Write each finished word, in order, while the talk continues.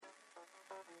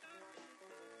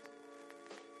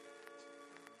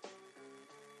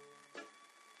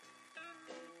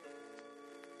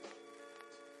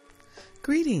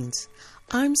Greetings.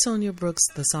 I'm Sonia Brooks,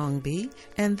 the Song Bee,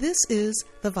 and this is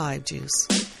The Vibe Juice.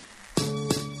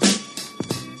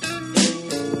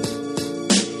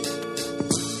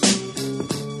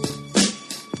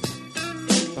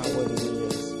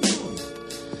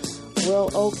 Well,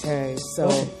 okay,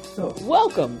 so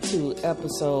welcome to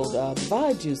episode The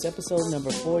Vibe Juice, episode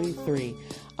number 43.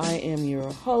 I am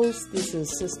your host. This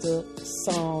is Sister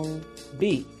Song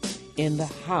B in the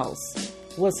house.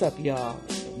 What's up, y'all?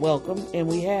 Welcome, and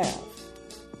we have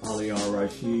Ali R.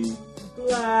 Rashid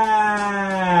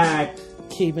Black.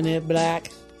 Keeping it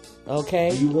black,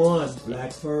 okay? You won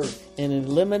black first. And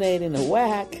eliminating the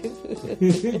whack.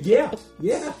 yeah.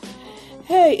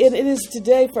 Hey, it is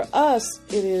today for us.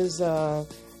 It is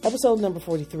episode number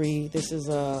 43. This is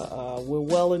we're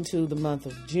well into the month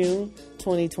of June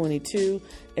 2022,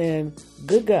 and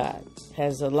good God,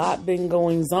 has a lot been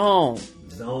going on.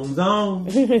 Zone.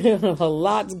 A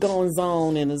lot's going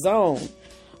on in the zone.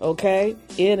 Okay?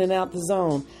 In and out the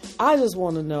zone. I just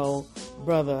want to know,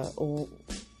 brother,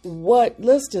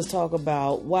 let's just talk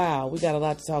about, we got a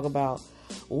lot to talk about.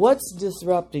 What's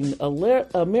disrupting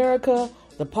America,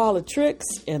 the politics,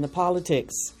 and the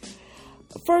politics?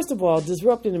 First of all,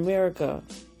 disrupting America,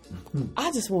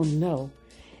 I just want to know,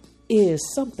 is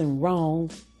something wrong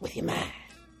with your mind?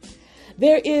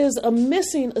 There is a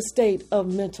missing state of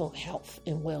mental health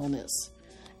and wellness.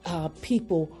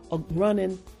 People are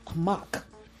running amok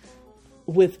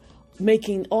with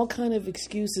making all kind of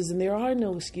excuses, and there are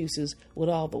no excuses with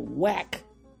all the whack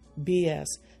BS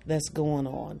that's going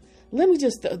on. Let me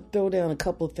just throw down a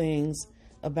couple of things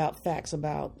about facts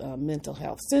about mental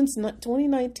health. Since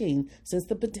 2019, since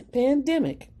the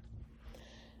pandemic,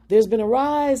 there's been a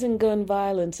rise in gun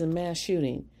violence and mass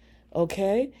shooting.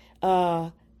 Okay?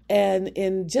 And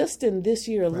in this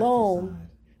year alone,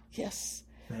 yes.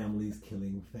 Families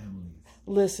killing families.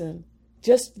 Listen,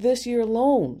 just this year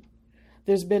alone,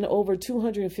 there's been over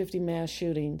 250 mass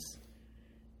shootings.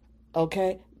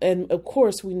 Okay? And of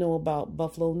course, we know about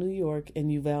Buffalo, New York,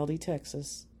 and Uvalde,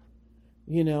 Texas,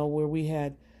 where we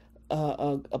had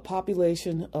a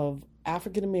population of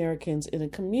African Americans in a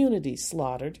community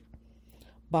slaughtered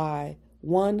by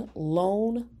one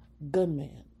lone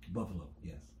gunman. Buffalo,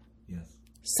 yes.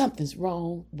 Something's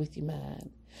wrong with your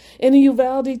mind. In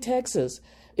Uvalde, Texas,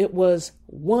 it was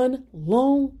one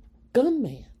lone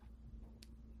gunman,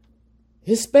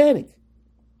 Hispanic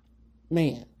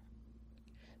man,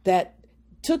 that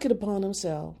took it upon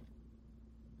himself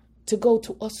to go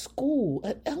to a school,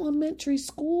 an elementary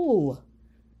school,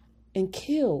 and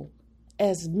kill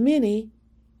as many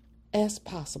as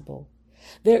possible.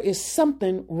 There is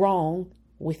something wrong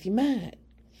with your mind.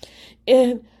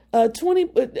 And according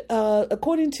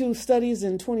to studies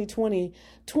in 2020,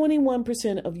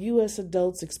 21% of U.S.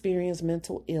 adults experience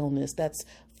mental illness. That's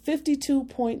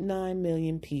 52.9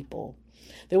 million people.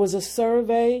 There was a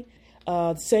survey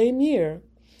same year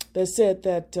that said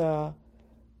that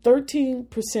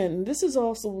 13%, and this is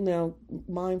also now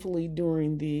mindfully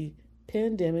during the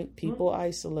pandemic, people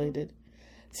isolated.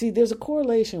 See, there's a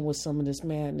correlation with some of this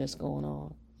madness going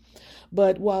on.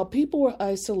 But while people were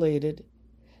isolated,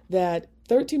 that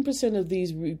 13% of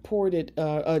these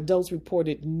adults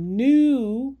reported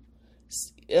new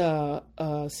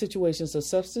situations of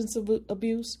substance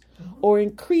abuse or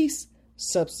increased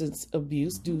substance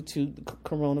abuse due to the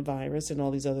coronavirus and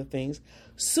all these other things.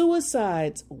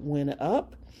 Suicides went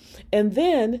up. And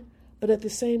then, but at the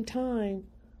same time,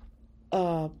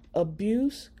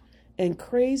 abuse and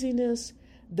craziness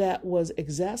that was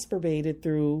exacerbated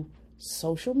through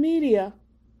social media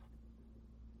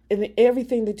and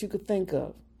everything that you could think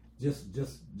of. Just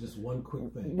one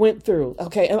quick thing. Went through.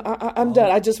 Okay, and I'm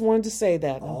done. I just wanted to say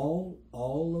that. All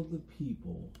of the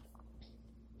people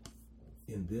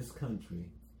in this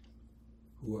country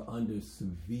who are under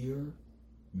severe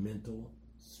mental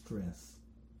stress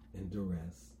and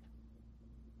duress,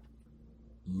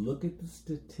 look at the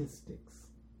statistics.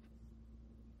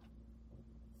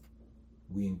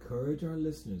 We encourage our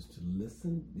listeners to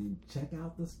listen and check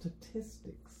out the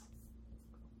statistics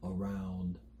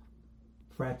around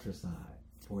fratricide.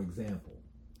 For example,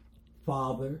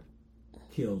 father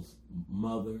kills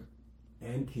mother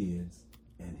and kids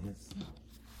and himself.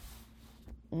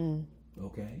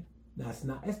 Okay? Now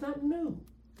it's not new.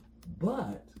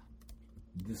 But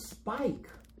the spike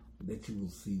that you will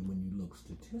see when you look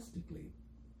statistically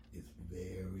is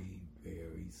very,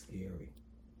 very scary.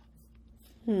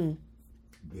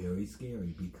 Very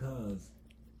scary, because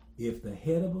if the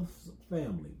head of a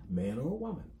family, man or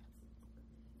woman,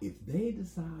 if they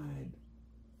decide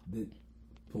that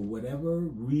for whatever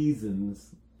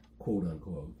reasons, quote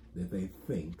unquote, that they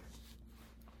think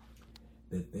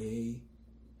that they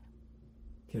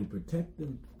can protect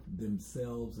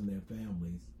themselves and their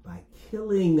families by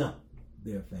killing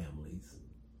their families,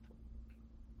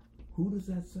 who does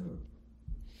that serve?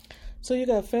 So you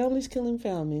got families killing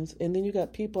families, and then you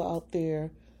got people out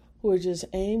there who are just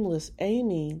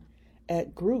aiming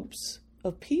at groups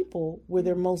of people where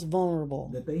they're most vulnerable.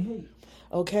 That they hate.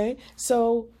 Okay?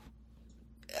 So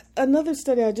another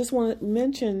study, I just want to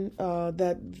mention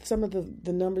that some of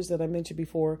the numbers that I mentioned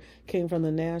before came from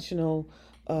the national,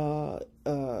 the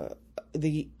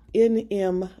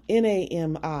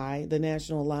NAMI, the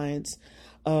National Alliance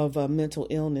of Mental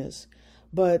Illness.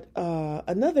 But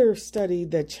another study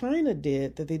that China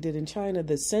did, that they did in China,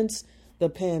 that since the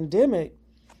pandemic,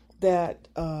 that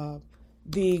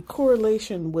the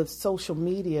correlation with social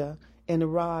media and the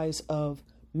rise of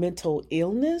mental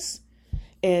illness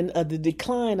and the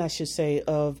decline, I should say,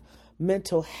 of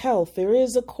mental health, there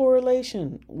is a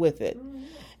correlation with it.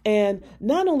 And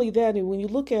not only that, and when you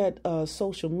look at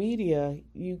social media,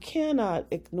 you cannot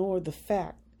ignore the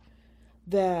fact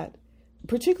that,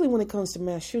 particularly when it comes to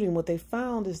mass shooting, what they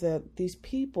found is that these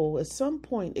people at some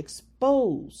point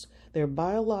expose their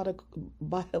diabolical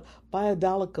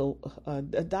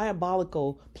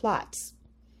plots.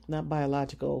 Not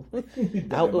biological.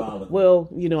 Well,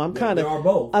 you know,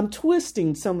 I'm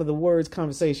twisting some of the words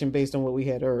conversation based on what we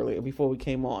had earlier before we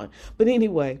came on. But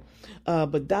anyway,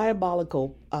 but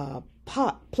diabolical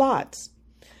plots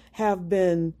have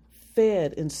been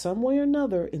fed in some way or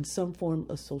another in some form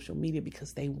of social media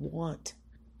because they want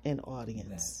an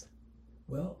audience.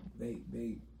 Well,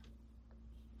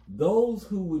 those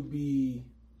who would be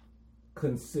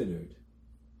considered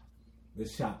the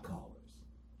shot callers,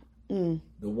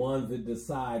 the ones that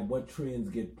decide what trends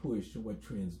get pushed and what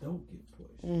trends don't get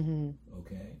pushed.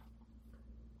 Okay,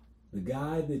 the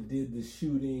guy that did the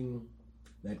shooting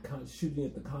at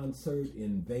the concert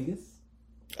in Vegas.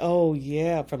 Oh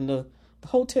yeah, from the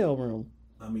hotel room.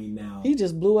 I mean, now he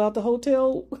just blew out the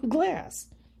hotel glass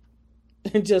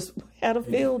and just had a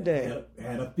field day.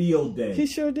 Had a field day. He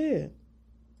sure did.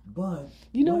 But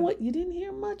you know what? You didn't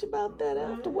hear much about that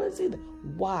afterwards either.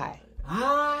 Why?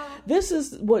 This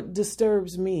is what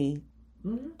disturbs me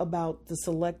about the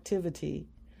selectivity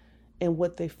and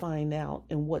what they find out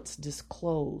and what's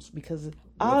disclosed, because what's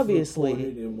obviously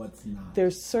and what's not.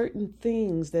 There's certain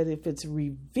things that if it's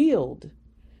revealed,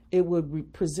 it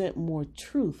would present more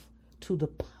truth to the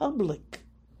public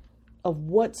of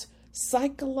what's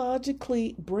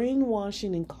psychologically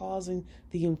brainwashing and causing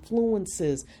the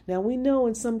influences. Now, we know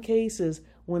in some cases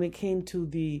when it came to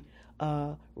the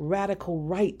radical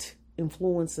right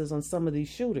influences on some of these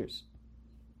shooters,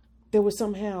 there was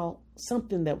somehow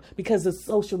something that, because of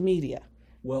social media.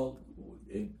 Well,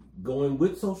 going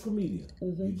with social media,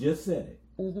 you just said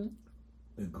it.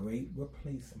 The Great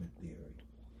Replacement Theory.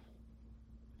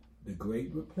 The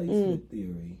Great Replacement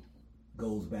Theory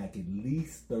goes back at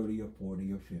least 30 or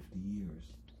 40 or 50 years.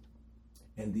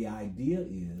 And the idea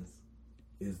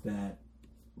is that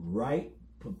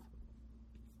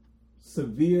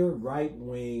severe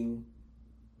right-wing,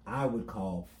 I would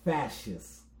call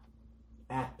fascist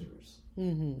actors,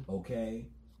 okay?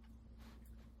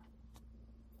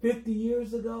 50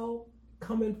 years ago,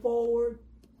 coming forward,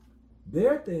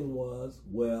 their thing was,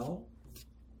 well,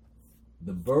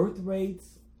 the birth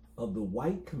rates of the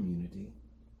white community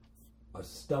are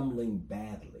stumbling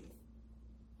badly.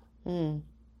 The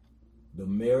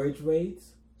marriage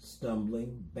rates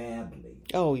stumbling badly.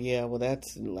 Oh yeah, well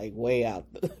that's like way out,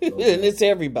 okay. And it's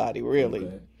everybody really.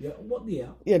 Okay. Yeah, well,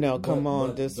 yeah. You know,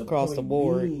 just across the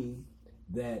board. Being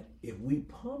that if we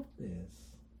pump this,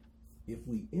 if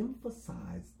we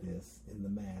emphasize this in the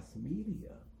mass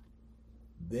media,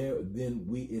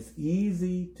 it's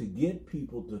easy to get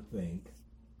people to think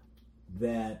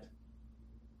that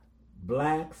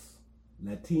blacks,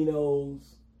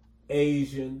 Latinos,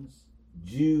 Asians,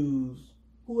 Jews,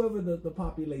 whoever the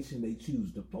population they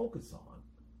choose to focus on,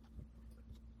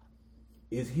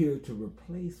 is here to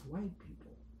replace white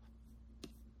people.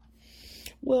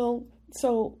 Well,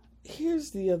 so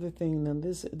here's the other thing. Now,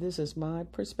 this is my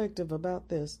perspective about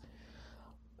this.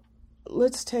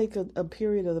 Let's take a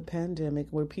period of the pandemic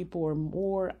where people are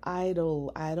more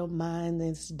idle. Idle mind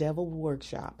is devil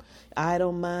workshop.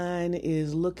 Idle mind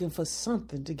is looking for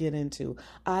something to get into.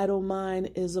 Idle mind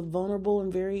is a vulnerable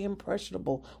and very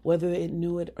impressionable, whether it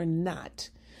knew it or not.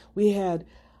 We had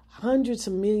hundreds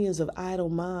of millions of idle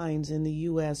minds in the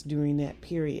U.S. during that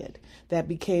period that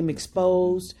became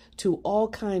exposed to all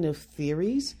kind of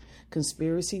theories,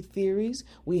 conspiracy theories.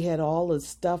 We had all the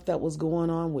stuff that was going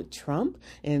on with Trump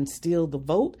and steal the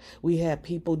vote. We had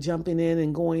people jumping in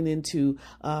and going into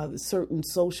certain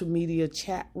social media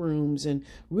chat rooms and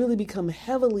really become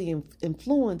heavily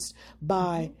influenced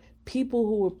by people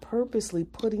who were purposely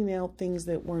putting out things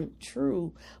that weren't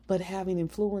true, but having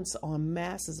influence on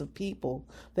masses of people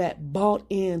that bought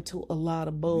into a lot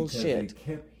of bullshit. Because they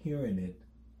kept hearing it,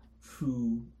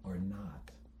 true or not.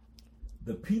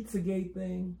 The Pizzagate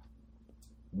thing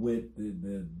with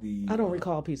the I don't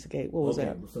recall Pizzagate. What was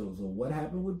that? So what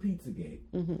happened with Pizzagate?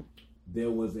 Mm-hmm.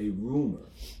 There was a rumor,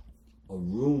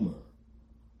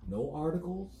 no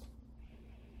articles,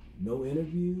 no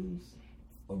interviews,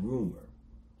 a rumor.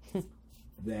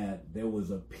 That there was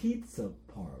a pizza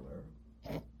parlor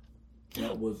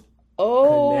that was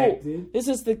connected. This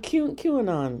is the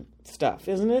QAnon stuff,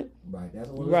 isn't it? Right, that's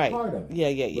what was part of it.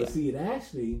 Yeah. But see, it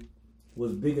actually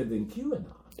was bigger than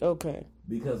QAnon. Okay.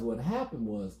 Because what happened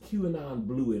was QAnon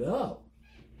blew it up,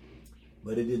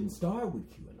 but it didn't start with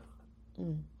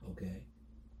QAnon. Okay?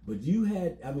 But you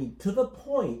had, to the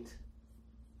point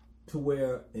to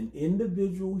where an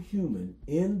individual human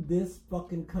in this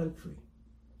fucking country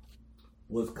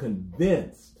was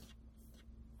convinced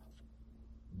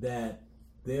that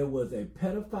there was a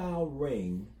pedophile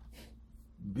ring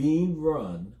being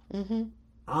run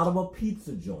out of a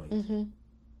pizza joint.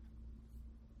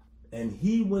 And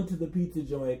he went to the pizza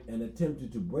joint and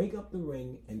attempted to break up the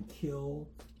ring and kill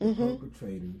the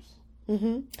perpetrators.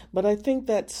 But I think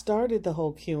that started the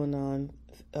whole QAnon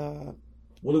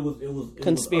well, it was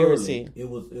conspiracy. It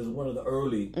was one of the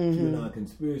early QAnon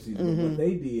conspiracies. But what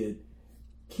they did,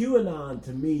 QAnon,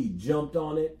 to me, jumped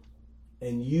on it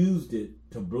and used it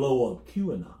to blow up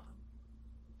QAnon.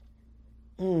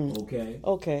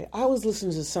 Okay. I was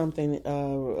listening to something,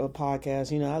 a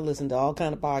podcast. I listen to all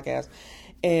kind of podcasts,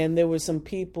 and there were some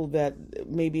people that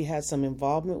maybe had some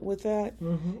involvement with that.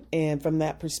 And from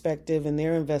that perspective, and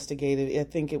they're investigated. I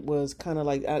think it was kind of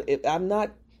like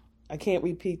I can't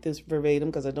repeat this verbatim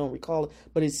because I don't recall it,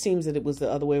 but it seems that it was the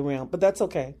other way around. But that's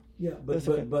okay. Yeah, but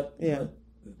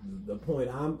the point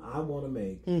I want to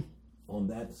make on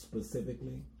that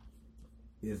specifically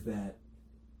is that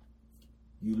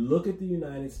you look at the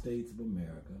United States of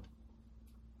America,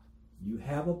 you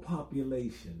have a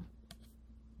population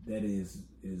that is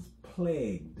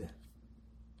plagued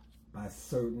by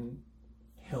certain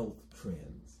health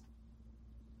trends.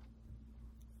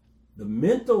 The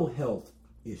mental health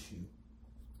issue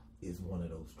is one of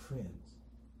those trends.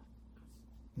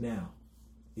 Now,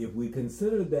 if we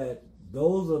consider that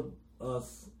those of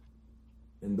us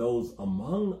and those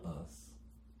among us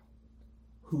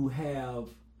who have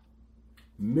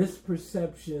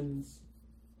misperceptions,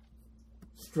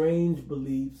 strange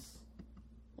beliefs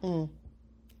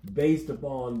based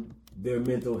upon their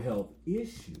mental health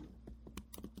issue,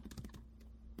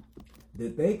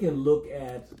 that they can look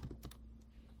at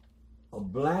a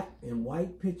black and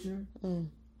white picture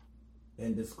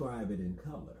and describe it in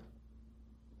color,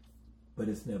 but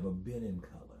it's never been in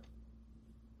color.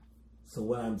 So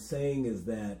what I'm saying is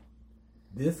that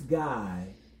this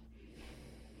guy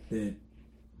that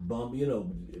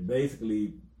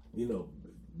basically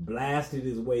blasted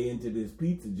his way into this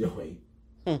pizza joint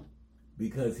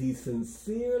because he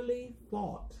sincerely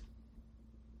thought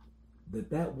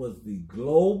that was the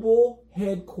global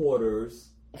headquarters.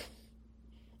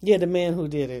 Yeah, the man who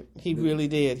did it. He really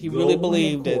did. He really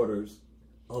believed it.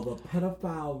 Of a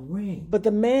pedophile ring. But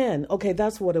the man, okay,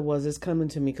 that's what it was. It's coming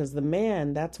to me because the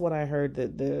man, that's what I heard.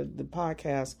 The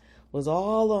podcast was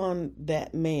all on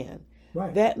that man.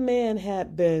 Right. That man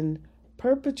had been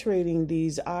perpetrating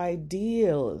these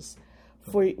ideals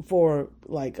for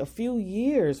like a few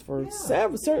years, for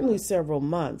certainly several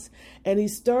months. And he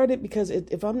started because,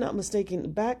 if I'm not mistaken, the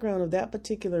background of that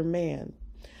particular man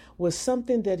was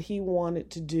something that he wanted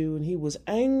to do, and he was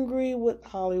angry with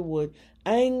Hollywood,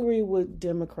 angry with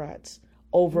Democrats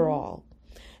overall.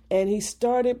 And he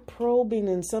started probing,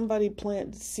 and somebody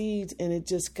planted seeds, and it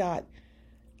just got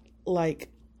like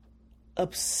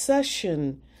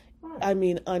obsession. I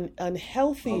mean,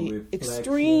 unhealthy,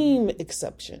 extreme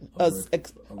obsession.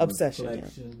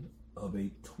 Reflection of a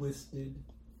twisted,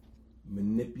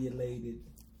 manipulated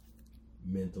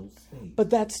mental state.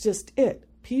 But that's just it.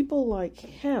 People like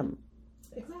him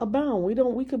abound.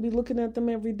 We could be looking at them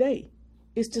every day.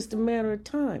 It's just a matter of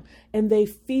time. And they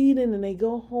feed in, and they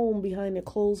go home behind the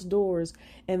closed doors,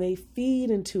 and they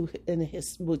feed into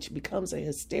which becomes a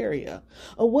hysteria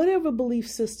or whatever belief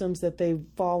systems that they've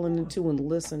fallen into and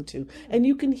listened to. And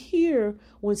you can hear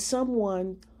when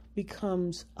someone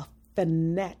becomes a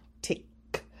fanatic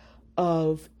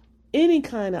of any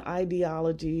kind of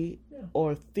ideology,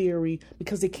 or theory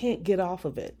because they can't get off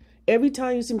of it. Every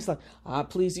time you see me, it's like,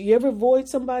 please, you ever avoid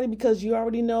somebody because you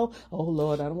already know, oh,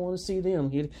 Lord, I don't want to see them.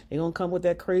 They're going to come with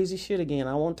that crazy shit again.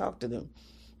 I won't talk to them.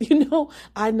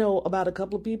 I know about a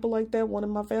couple of people like that, one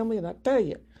in my family, and I tell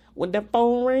you, when that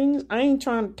phone rings, I ain't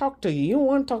trying to talk to you. You don't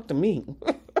want to talk to me.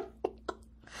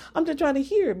 I'm just trying to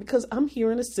hear because I'm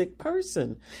hearing a sick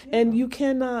person. Yeah. And you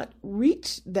cannot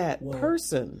reach that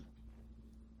person.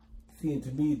 See, and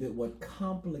to me, that what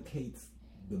complicates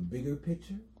the bigger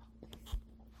picture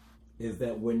is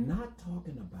that we're not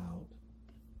talking about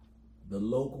the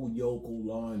local yokel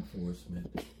law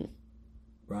enforcement,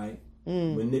 right?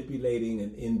 Manipulating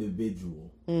an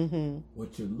individual. Mm-hmm.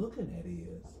 What you're looking at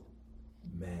is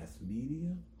mass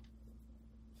media,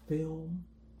 film,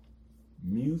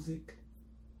 music,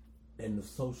 and the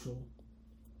social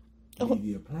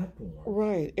media platforms.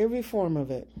 Right, every form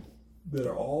of it. That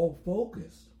are all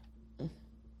focused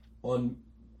on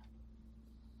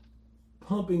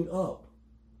pumping up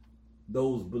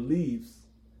those beliefs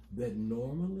that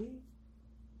normally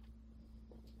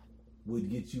would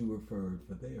get you referred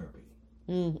for therapy.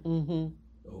 Mm-hmm.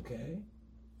 Okay?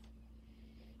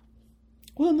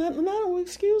 Well, not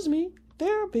excuse me,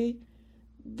 therapy.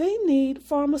 They need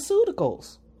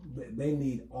pharmaceuticals. They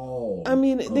need all. I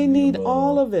mean, they need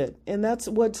all of it, and that's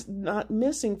what's not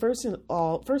missing. First of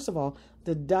all,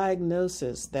 the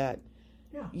diagnosis that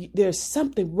there's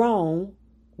something wrong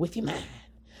with your mind.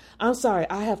 I'm sorry,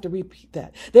 I have to repeat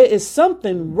that. There is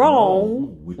something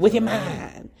wrong with your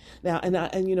mind. Now,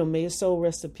 and may his soul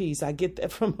rest in peace. I get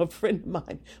that from a friend of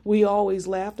mine. We always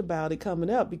laughed about it coming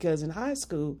up because in high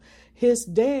school, his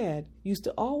dad used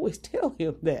to always tell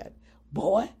him that,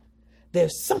 boy,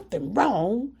 there's something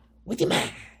wrong with your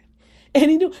mind.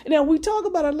 And he knew. Now, we talk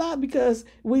about it a lot because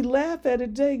we laugh at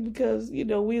it, Jake, because,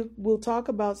 we'll talk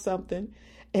about something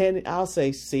and I'll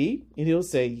say, see, and he'll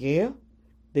say, yeah,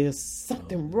 there's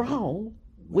something wrong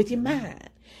with your mind.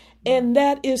 And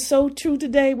that is so true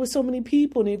today with so many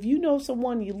people. And if you know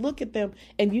someone, you look at them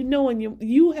and and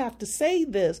you have to say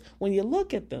this when you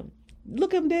look at them.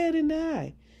 Look them dead in the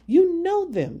eye. You know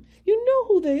them. You know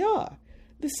who they are.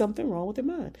 There's something wrong with their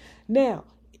mind. Now,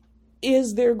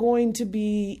 is there going to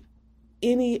be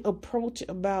any approach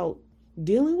about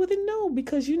dealing with it? No,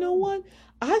 because you know what?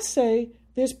 I say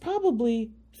there's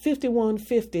probably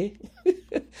 51-50.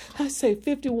 I say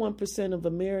 51% of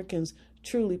Americans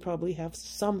truly probably have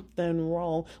something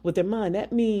wrong with their mind.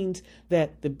 That means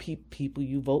that the people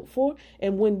you vote for,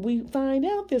 and when we find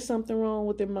out there's something wrong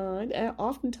with their mind,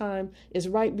 oftentimes it's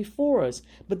right before us.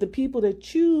 But the people that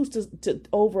choose to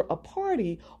over a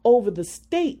party, over the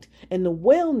state and the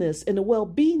wellness and the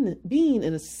well-being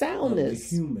and the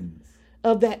soundness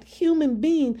of that human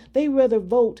being, they rather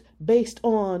vote based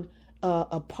on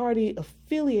a party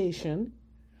affiliation,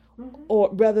 or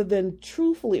rather than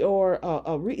truthfully, or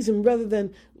a reason, rather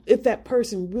than if that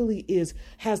person really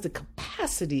has the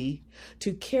capacity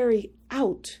to carry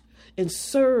out and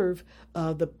serve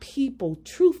the people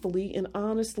truthfully and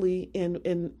honestly,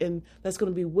 and that's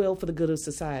going to be well for the good of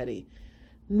society.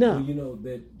 No. Well,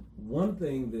 that one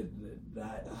thing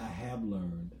that I have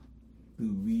learned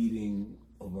through reading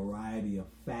a variety of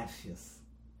fascist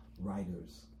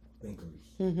writers,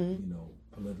 thinkers,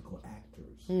 political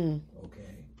actors,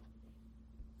 okay?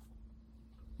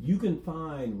 You can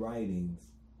find writings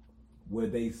where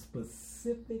they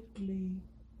specifically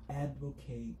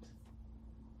advocate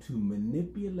to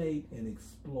manipulate and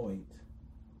exploit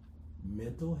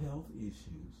mental health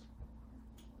issues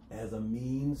as a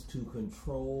means to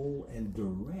control and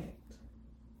direct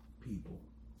people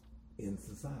in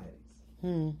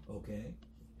societies. Okay?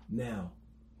 Now,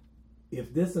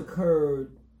 if this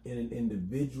occurred in an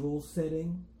individual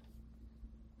setting,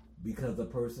 because a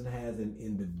person has an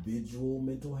individual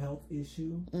mental health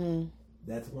issue,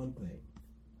 that's one thing.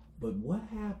 But what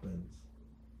happens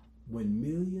when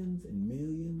millions and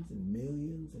millions and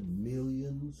millions and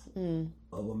millions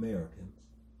of Americans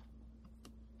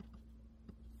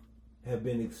have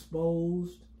been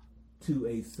exposed to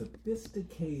a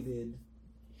sophisticated,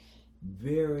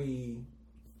 very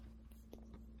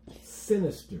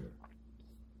sinister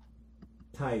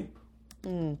type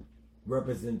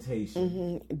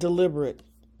representation, deliberate.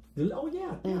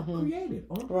 Created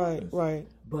on purpose. Right.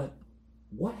 But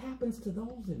what happens to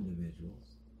those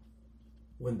individuals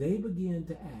when they begin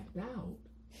to act out,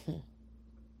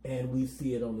 and we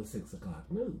see it on the 6 o'clock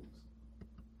news?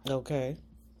 Okay.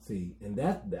 See, and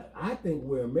that I think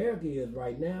where America is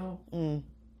right now,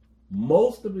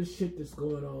 most of the shit that's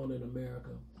going on in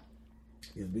America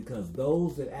is because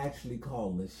those that actually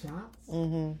call the shots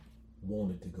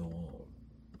want it to go on.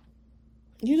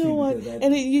 You know what?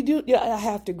 And you do. Yeah, I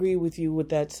have to agree with you with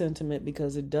that sentiment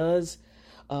because it does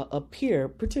appear,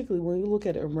 particularly when you look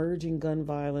at emerging gun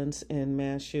violence and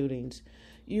mass shootings,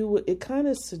 it kind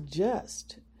of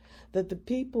suggests that the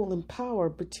people in power,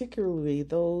 particularly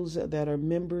those that are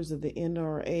members of the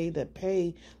NRA that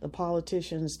pay the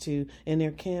politicians to in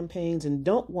their campaigns and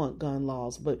don't want gun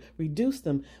laws but reduce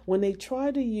them, when they try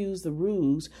to use the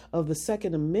rules of the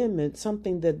Second Amendment,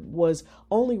 something that was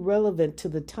only relevant to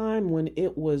the time when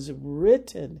it was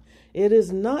written, it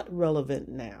is not relevant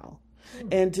now.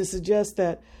 And to suggest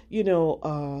that,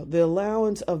 the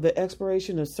allowance of the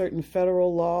expiration of certain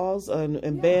federal laws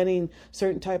and banning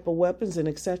certain type of weapons and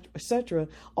et cetera,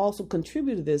 also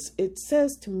contribute to this. It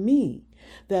says to me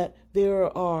that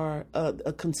there are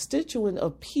a constituent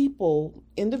of people,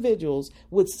 individuals,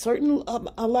 with certain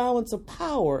allowance of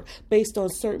power based on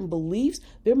certain beliefs.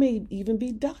 There may even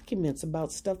be documents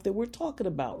about stuff that we're talking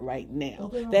about right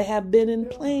now that have been in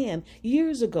plan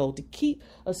years ago to keep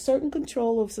a certain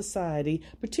control of society,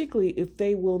 particularly if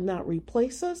they will not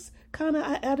replace us kind of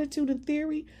attitude and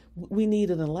theory. We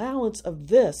need an allowance of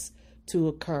this to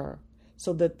occur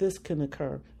so that this can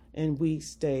occur and we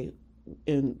stay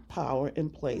in power in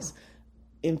place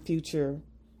in future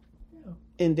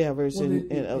endeavors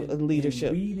and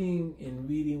leadership. In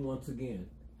reading once again,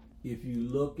 if you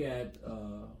look at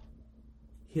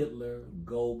Hitler,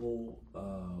 Goebbels,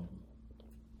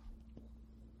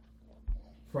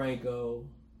 Franco,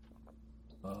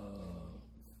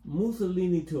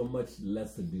 Mussolini to a much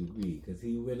lesser degree, because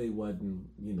he really wasn't,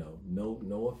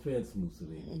 no offense,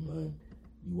 Mussolini, but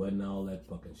he wasn't all that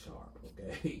fucking sharp,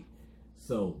 okay?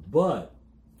 So, but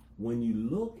when you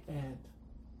look at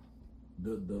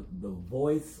the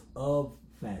voice of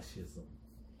fascism,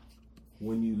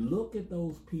 when you look at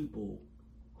those people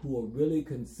who are really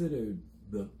considered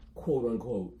the quote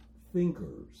unquote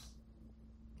thinkers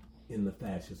in the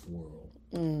fascist world,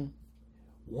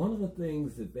 one of the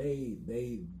things that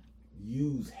they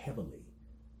use heavily,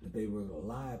 that they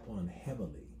rely upon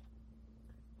heavily,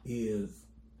 is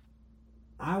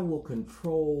I will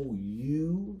control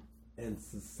you and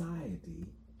society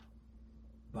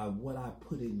by what I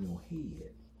put in your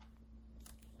head.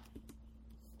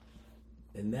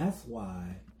 And that's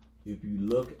why if you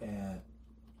look at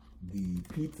the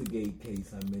Pizzagate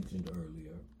case I mentioned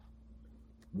earlier,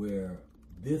 where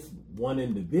this one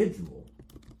individual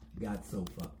got so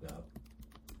fucked up,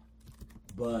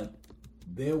 but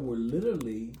there were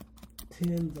literally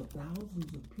tens of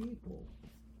thousands of people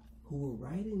who were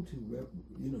writing to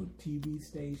TV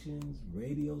stations,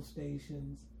 radio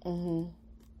stations,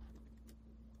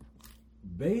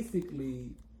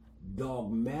 basically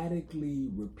dogmatically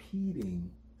repeating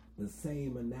the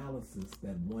same analysis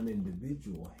that one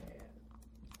individual had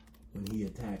when he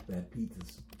attacked that pizza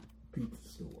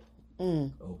store.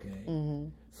 Okay?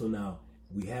 So now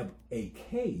we have a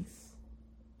case,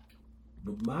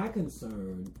 but my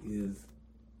concern is,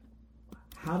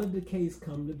 how did the case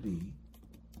come to be?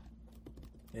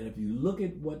 And if you look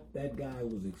at what that guy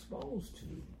was exposed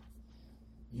to,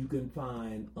 you can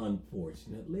find,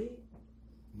 unfortunately,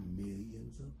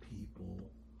 millions of people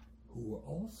who were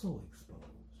also exposed.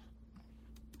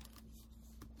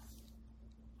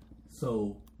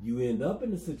 So you end up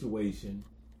in a situation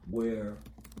where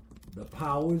the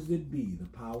powers that be, the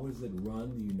powers that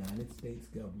run the United States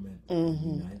government, the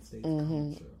United States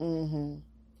culture, and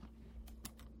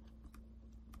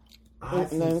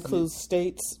that includes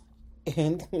states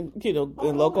and and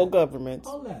local governments.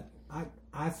 All that.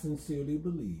 I sincerely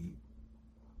believe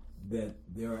that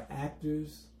there are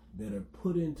actors that are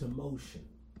put into motion,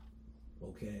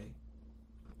 okay,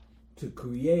 to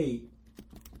create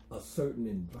a certain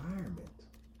environment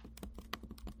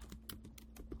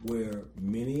where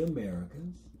many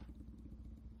Americans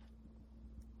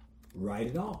write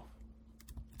it off,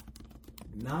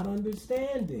 not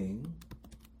understanding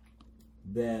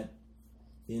that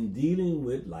in dealing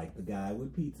with, like the guy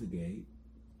with Pizzagate,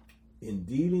 in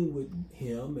dealing with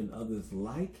him and others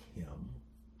like him,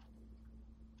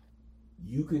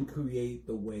 you can create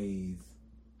the ways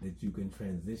that you can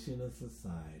transition a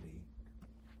society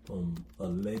from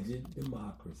alleged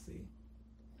democracy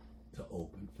to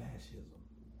open fascism.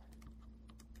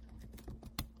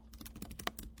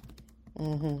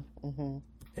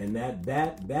 And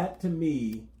that to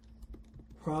me,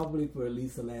 probably for at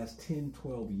least the last 10,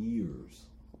 12 years,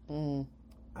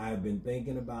 I've been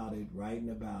thinking about it, writing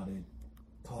about it,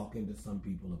 talking to some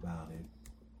people about it,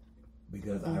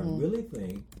 because I really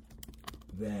think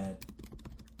that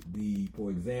for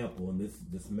example, and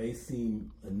this may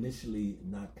seem initially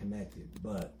not connected,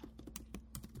 but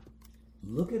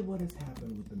look at what has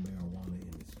happened with the marijuana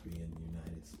industry in the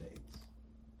United States.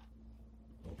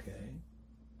 Okay.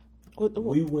 What?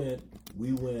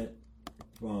 We went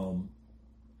from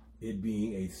it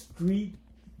being a street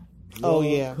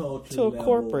drug culture to a level,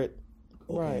 corporate,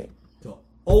 okay, right? To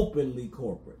openly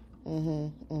corporate.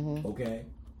 Mm-hmm. Okay.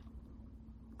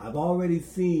 I've already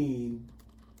seen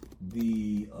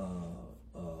the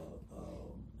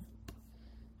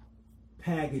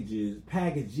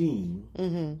packaging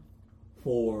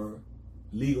for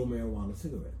legal marijuana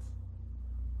cigarettes.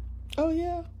 Oh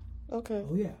yeah. Okay.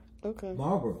 Oh yeah. Okay.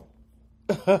 Marlboro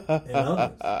and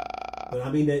others. But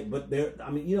I mean,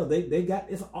 they got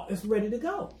it's ready to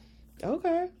go.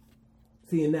 Okay.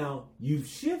 See, and now you've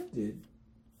shifted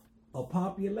a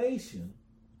population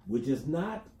which is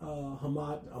not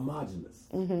homogenous.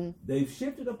 Mm-hmm. They've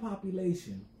shifted a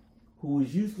population who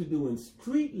is used to doing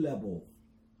street level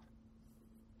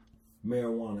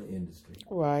marijuana industry.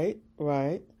 Right.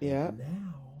 Yeah. And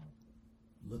now,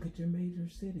 look at your major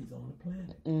cities on the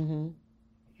planet. Mm-hmm.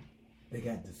 They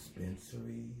got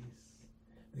dispensaries.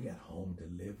 They got home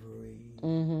delivery.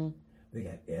 Mm-hmm. They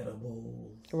got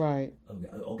edibles. Right.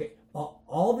 Okay.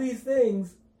 All these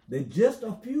things that just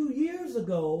a few years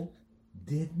ago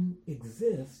didn't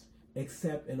exist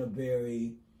except in a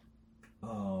very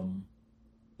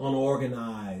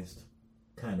unorganized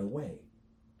kind of way.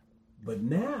 But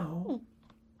now,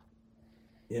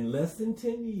 in less than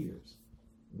 10 years,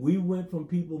 we went from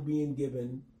people being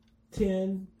given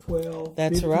 10, 12,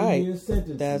 15 year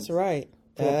sentences. That's right.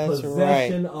 For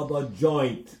possession of a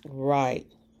joint. Right.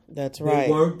 That's right.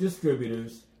 They weren't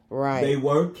distributors. Right. They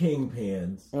weren't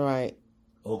kingpins. Right.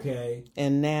 Okay.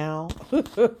 And now.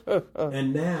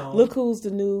 And now. Look who's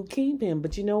the new kingpin.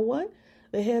 But you know what?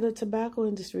 The head of the tobacco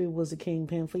industry was a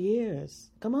kingpin for years.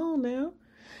 Come on now.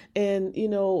 And,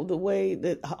 the way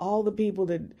that all the people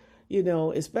that,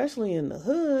 especially in the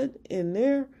hood, in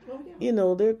their,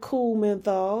 their cool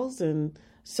menthols and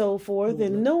so forth,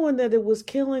 and knowing that it was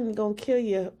going to kill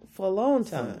you for a long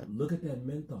time. So look at that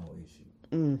menthol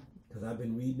issue. Because I've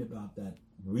been reading about that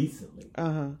recently.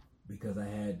 Because I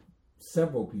had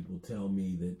several people tell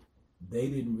me that they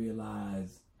didn't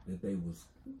realize that they was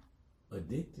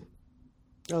addicted.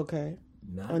 Okay.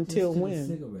 Not until just to when? The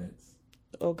cigarettes.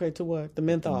 Okay, to what? The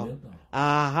menthol. The menthol.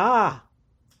 Aha.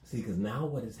 See, because now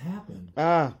what has happened?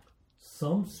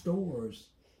 Some stores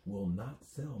will not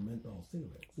sell menthol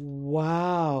cigarettes.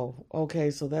 Wow.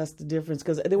 Okay, so that's the difference.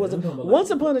 Because there was once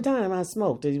upon a time I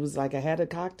smoked. It was like I had a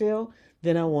cocktail,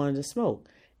 then I wanted to smoke,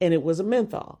 and it was a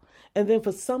menthol. And then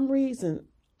for some reason,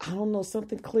 I don't know,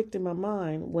 something clicked in my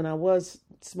mind when I was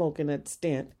smoking that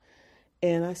stint.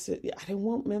 And I said, I didn't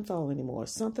want menthol anymore.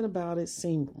 Something about it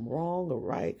seemed wrong or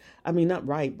right. I mean, not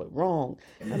right, but wrong.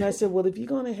 And I said, well, if you're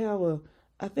going to have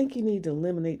I think you need to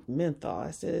eliminate menthol. I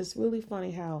said, it's really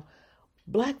funny how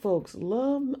black folks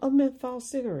love a menthol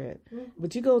cigarette.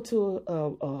 But you go to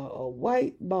a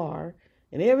white bar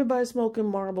and everybody's smoking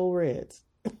Marlboro Reds,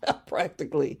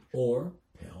 practically. Or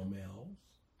Pall Malls.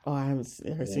 Oh, I haven't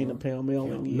seen a Pall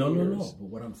Mall in years. No. But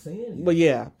what I'm saying is... But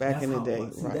yeah, back in the day.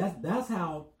 See, right. That's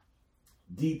how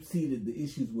deep-seated the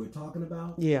issues we're talking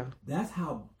about. Yeah. That's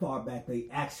how far back they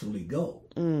actually go.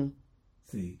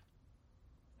 See,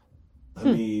 I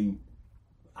mean,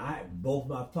 both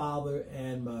my father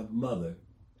and my mother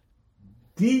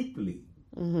deeply,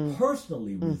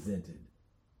 personally resented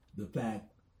the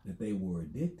fact that they were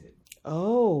addicted.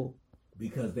 Oh.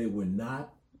 Because they were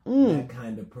not that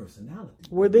kind of personality.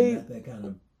 Were they not that kind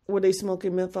of... Were they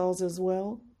smoking menthols as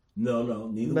well? No,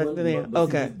 neither but one.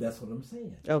 Okay. See, that's what I'm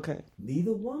saying. Okay.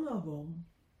 Neither one of them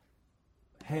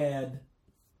had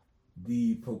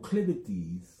the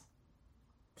proclivities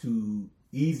to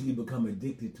easily become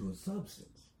addicted to a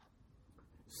substance.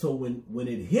 So when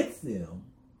it hits them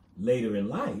later in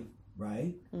life,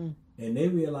 right, and they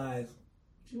realize,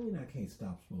 what you mean I can't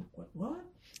stop smoking? What?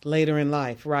 Later in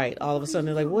life, right. All of a sudden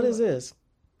they're like, what is this?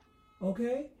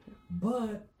 Okay.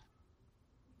 But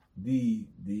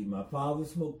my father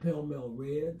smoked Pall Mall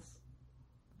Reds,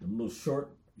 the little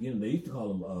short, they used to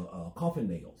call them coffin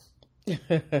nails.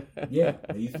 Yeah,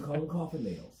 they used to call them coffin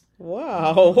nails.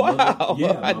 Wow.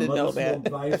 I didn't know that.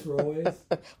 Viceroys.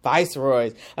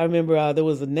 Viceroys. I remember there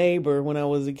was a neighbor when I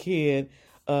was a kid,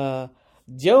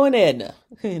 Joe and Edna.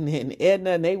 And Edna,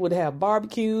 and they would have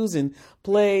barbecues and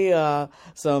play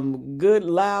some good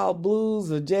loud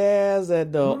blues or jazz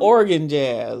at the organ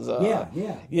jazz.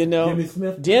 Yeah.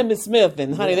 Jimmy Smith.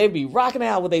 And honey, they'd be rocking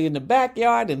out with they in the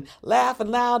backyard and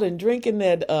laughing loud and drinking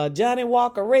that Johnny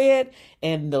Walker Red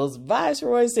and those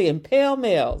Viceroys saying Pall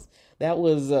Malls. That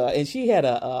was, and she had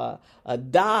a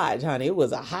Dodge, honey. It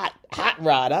was a hot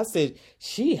rod. I said,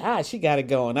 she hot. She got it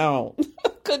going on.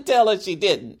 Couldn't tell her she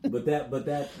didn't. But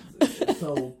that,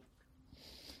 so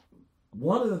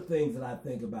one of the things that I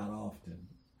think about often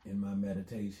in my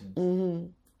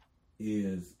meditation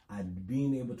is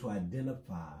being able to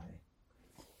identify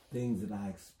things that I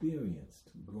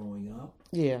experienced growing up.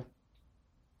 Yeah.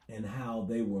 And how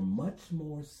they were much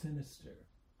more sinister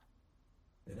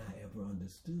than I ever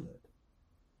understood.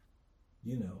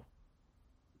 You know.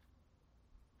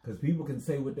 Because people can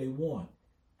say what they want.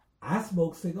 I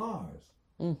smoke cigars.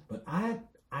 But I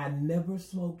never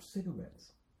smoked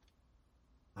cigarettes.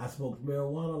 I smoked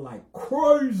marijuana like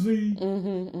crazy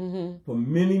for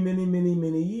many, many, many,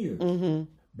 many years.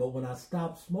 But when I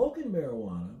stopped smoking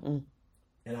marijuana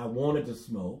and I wanted to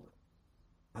smoke,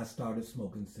 I started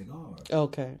smoking cigars.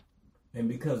 Okay. And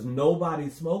because nobody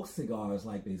smokes cigars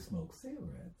like they smoke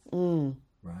cigarettes,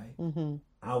 right?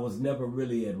 I was never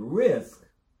really at risk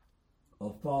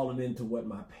of falling into what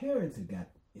my parents had got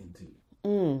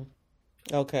into.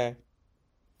 Okay.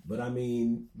 But I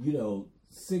mean, you know,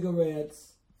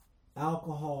 cigarettes,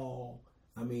 alcohol.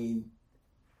 I mean,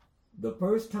 the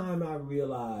first time I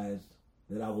realized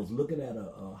that I was looking at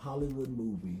a Hollywood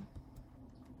movie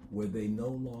where they no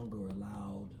longer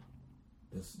allowed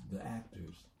the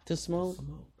actors to smoke.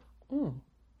 And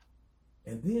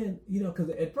then, you know, because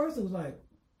at first it was like,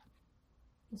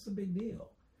 what's the big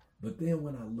deal? But then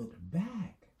when I looked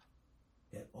back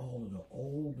at all of the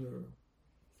older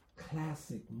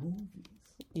classic movies,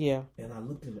 and I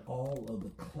looked at all of the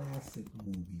classic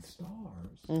movie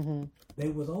stars, they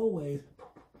was always,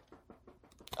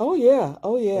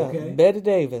 okay. Betty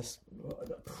Davis,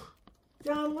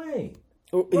 John Wayne,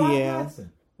 Rock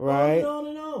Hudson, right, on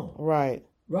and on, right.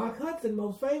 Rock Hudson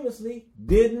most famously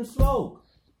didn't smoke,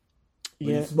 but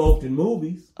he smoked in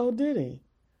movies. Oh, did he?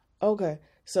 Okay.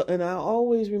 So, and I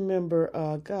always remember,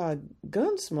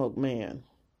 Gunsmoke Man.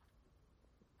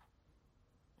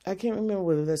 I can't remember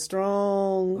whether that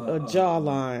strong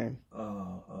jawline.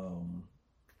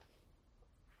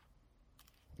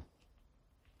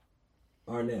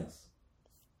 Arness.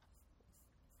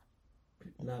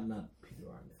 Not Peter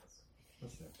Arness.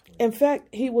 What's that? In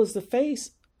fact, he was the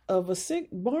face of a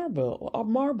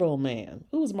Marlboro Man.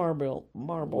 Who was Marlboro?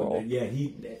 Well, yeah,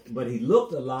 but he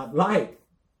looked a lot like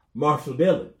Marshall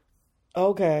Dillon.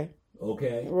 Okay.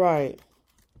 Right.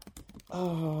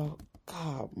 Oh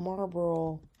God,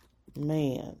 Marlboro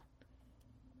Man.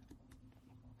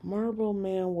 Marlboro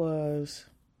Man was.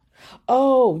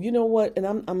 Oh, you know what? And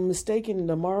I'm mistaken.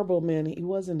 The Marlboro Man. He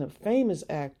wasn't a famous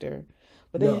actor,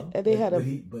 but he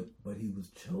was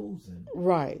chosen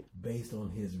right based on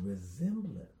his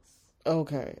resemblance.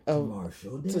 Okay, to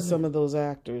Marshall Dillon, to some of those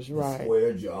actors, right?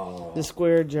 The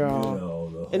square jaw, you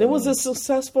know, and it was a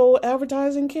successful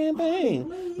advertising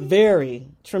campaign, very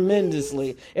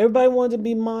tremendously. Everybody wanted to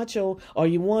be macho, or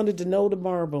you wanted to know the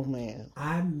Marlboro Man.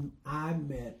 I've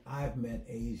met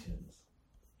Asians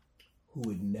who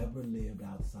had never lived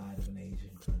outside of an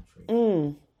Asian country,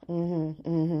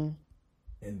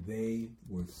 and they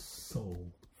were so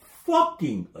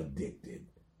fucking addicted.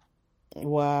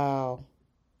 Wow.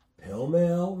 Pall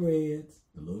Mall Reds,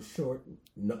 the little short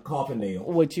coffin nail.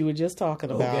 What you were just talking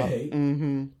about. Okay.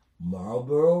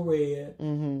 Marlboro Red.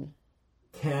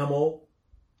 Camel.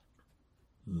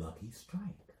 Lucky Strike.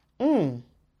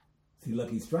 See,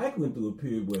 Lucky Strike went through a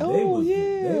period where they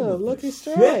was Lucky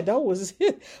Strike. Shit. That was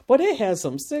it. But they had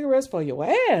some cigarettes for your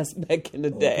ass back in the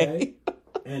day.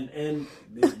 And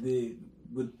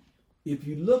if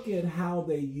you look at how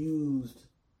they used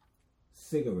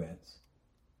cigarettes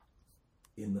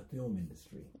in the film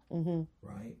industry,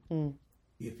 right?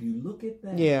 If you look at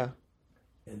that,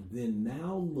 and then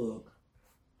now look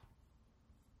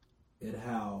at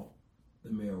how the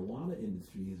marijuana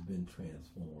industry has been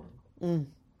transformed,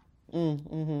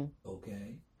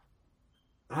 okay?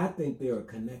 I think there are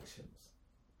connections.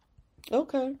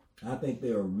 Okay. I think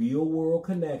there are real world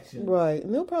connections. Right,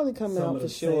 and they'll probably come out for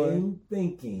sure. Same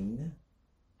thinking,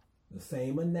 the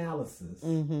same analysis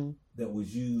that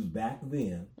was used back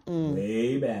then,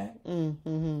 way back,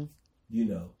 you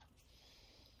know,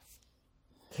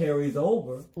 carries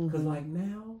over. Because like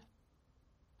now,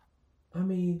 I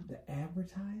mean, the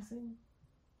advertising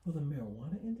for the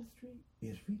marijuana industry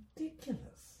is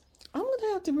ridiculous. I'm going to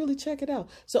have to really check it out.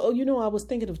 So, you know, I was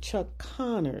thinking of Chuck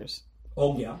Connors.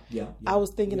 Oh, yeah. I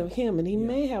was thinking of him, and he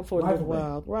may have, for a little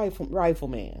while,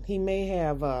 Rifleman. He may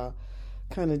have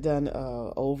kind of done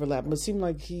overlap, but it seemed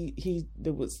like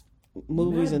there was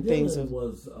movies and things.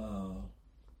 Was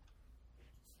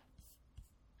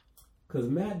because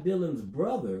Matt Dillon's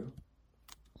brother,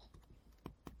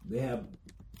 they have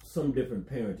some different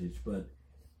parentage, but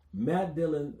Matt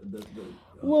Dillon,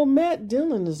 well, Matt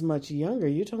Dillon is much younger.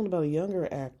 You're talking about a younger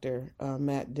actor,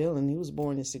 Matt Dillon. He was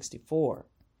born in 1964.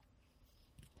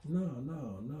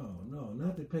 No.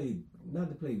 Not to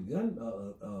play gun.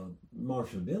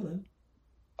 Marshall Dillon.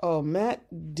 Oh, Matt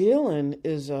Dillon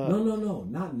is No,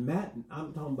 not Matt.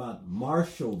 I'm talking about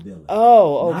Marshall Dillon.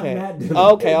 Oh, okay. Not Matt Dillon.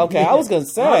 Okay. I was gonna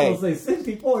say. I was gonna say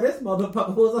 64. This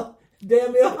motherfucker was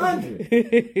damn near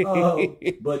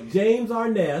 100. But James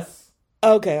Arness.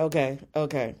 Okay.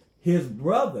 His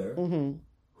brother,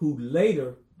 who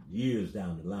later, years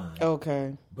down the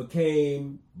line,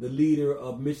 became the leader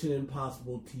of Mission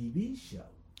Impossible TV show.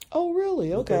 Oh,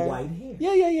 really? With the white hair.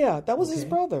 Yeah. That was his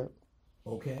brother.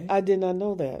 Okay. I did not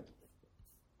know that.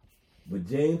 But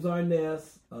James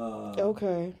Arness.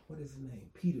 Okay. What is his name?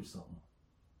 Peter something.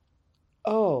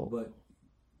 Oh. But.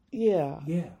 Yeah.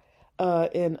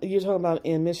 And you're talking about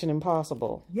in Mission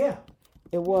Impossible. Yeah.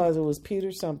 It was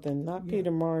Peter something, not Peter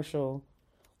Marshall.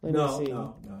 Let me see.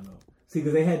 No. See,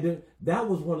 because they had that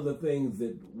was one of the things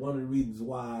one of the reasons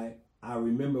why I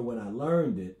remember when I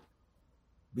learned it,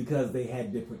 because they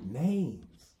had different names.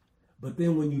 But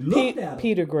then when you looked at them,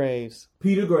 Peter Graves.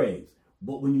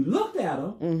 But when you looked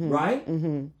at them, right?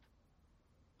 6'6",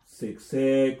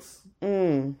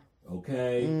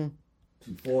 okay,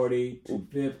 240,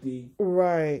 250,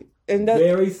 right, and that,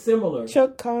 very similar.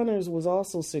 Chuck Connors was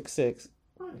also 6'6".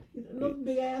 No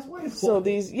big ass white boy. So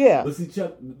these, yeah. But see,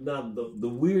 Chuck. Now the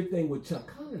weird thing with Chuck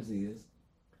Connors is,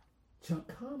 Chuck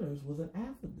Connors was an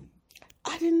athlete.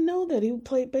 I didn't know that he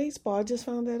played baseball. I just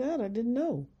found that out. I didn't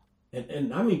know.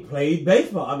 And I mean, played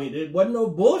baseball. I mean, it wasn't no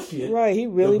bullshit. Right, he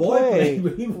really played.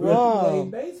 He really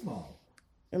played baseball.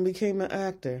 And became an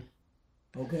actor.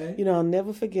 Okay. You know, I'll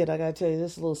never forget. I got to tell you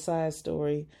this little side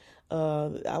story.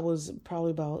 I was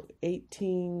probably about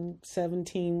 18,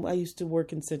 17. I used to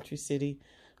work in Century City.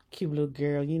 Cute little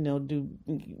girl, you know,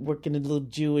 work in the little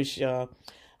Jewish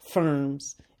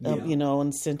firms, you know,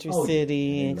 in Century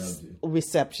City, and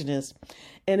receptionist.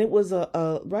 And it was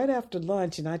right after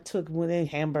lunch, and I went in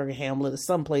Hamburger Hamlet or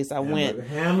someplace.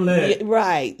 Hamlet,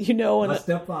 right? You know, and my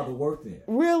stepfather worked there.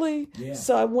 Really? Yeah.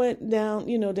 So I went down,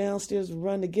 downstairs to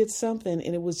run to get something,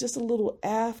 and it was just a little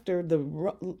after the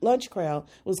lunch crowd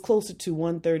was closer to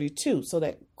 1:32, so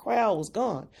that crowd was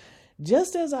gone.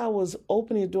 Just as I was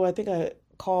opening the door, I think I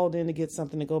called in to get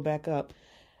something to go back up.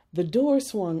 The door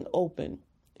swung open.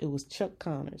 It was Chuck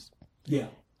Connors. Yeah.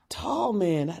 Tall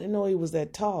man. I didn't know he was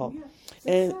that tall. Yeah,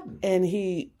 and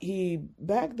he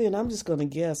back then, I'm just gonna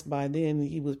guess by then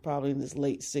he was probably in his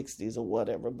late 60s or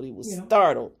whatever, but he was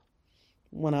startled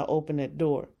when I opened that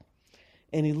door.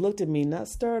 And he looked at me, not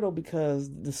startled because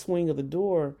the swing of the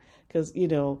door, because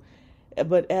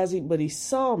but he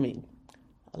saw me.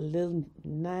 A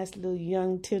nice little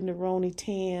young tenderoni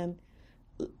tan,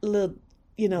 little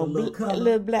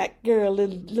black girl,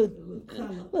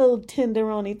 little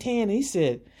tenderoni tan. He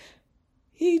said,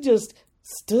 he just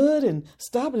stood and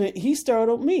stopped, and he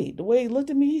startled me. The way he looked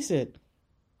at me, he said,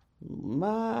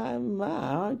 my,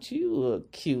 aren't you a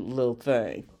cute little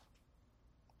thing?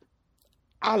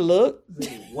 I looked.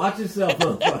 Watch yourself,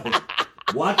 motherfucker.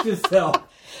 Watch yourself.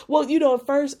 Well, at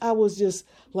first I was just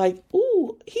like,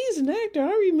 ooh, he's an actor.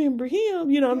 I remember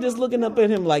him. I'm just looking up at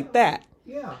him like that.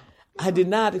 Yeah. I did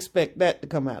not expect that to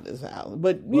come out of his house.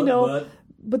 But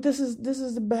this is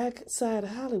the back side of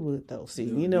Hollywood, though. See,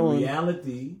 the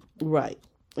reality, right?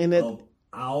 And that, of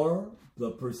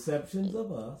the perceptions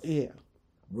of us,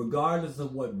 regardless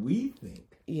of what we think.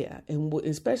 Yeah, and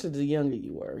especially the younger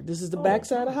you were. This is the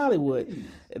backside of Hollywood. Please.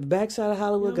 The backside of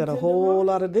Hollywood got a whole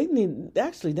lot of.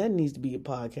 That needs to be a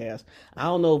podcast. I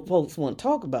don't know if folks want to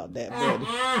talk about that,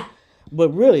 but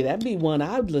really, that'd be one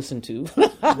I'd listen to.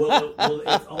 well,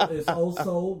 it's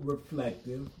also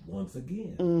reflective, once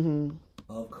again,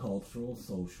 of cultural,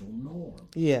 social norms.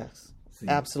 Yes,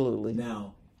 absolutely.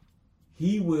 Now,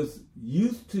 he was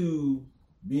used to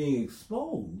being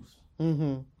exposed,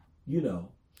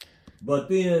 but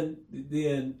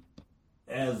then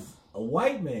as a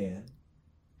white man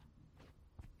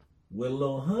with a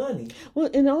little honey. Well,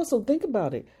 and also think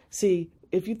about it. See,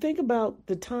 if you think about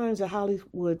the times that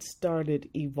Hollywood started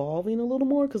evolving a little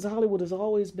more, because Hollywood has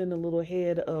always been a little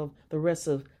ahead of the rest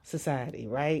of society,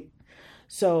 right?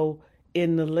 So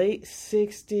in the late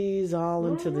 60s, all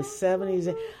into the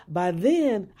 70s, by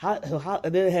then,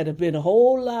 there had been a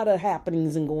whole lot of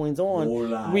happenings and goings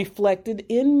on reflected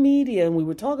in media. And we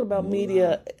were talking about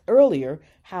media earlier,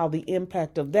 how the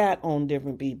impact of that on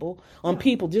different people, on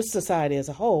people, just society as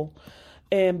a whole.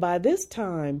 And by this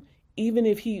time, even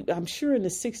if I'm sure in the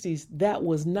 60s, that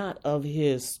was not of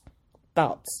his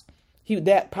thoughts.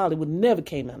 That probably would never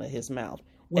came out of his mouth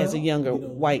as a younger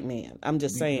white man. I'm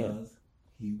just saying.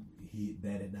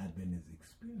 That had not been his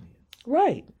experience.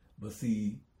 Right. But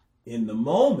see, in the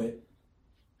moment,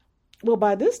 Well,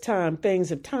 by this time, times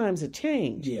have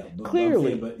changed. Yeah,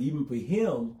 clearly. But even for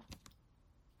him,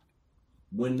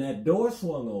 when that door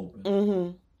swung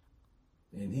open,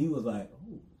 and he was like,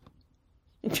 "Oh."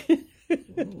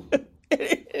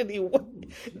 And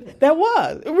that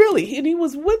was really, and he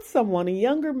was with someone, a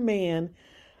younger man,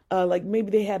 like maybe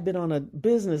they had been on a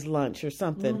business lunch or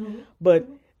something, but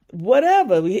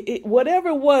whatever it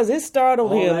was, it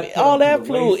startled him. All that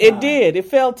flew. It did. It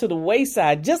fell to the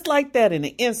wayside just like that in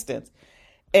an instant,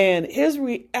 and his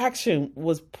reaction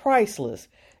was priceless.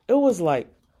 It was like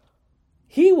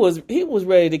he was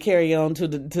ready to carry on to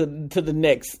the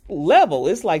next level.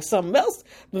 It's like something else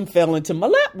been fell into my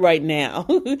lap right now.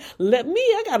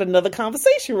 I got another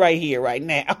conversation right here, right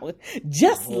now.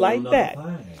 Just like that.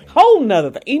 Whole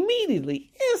nother thing.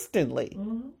 Immediately, instantly.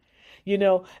 You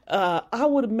know, I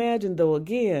would imagine though,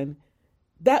 again,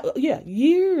 that,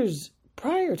 years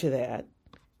prior to that,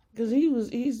 because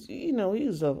he's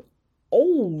an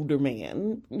older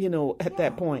man, at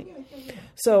that point.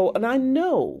 So, and I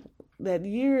know that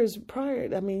years prior,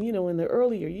 I mean, in the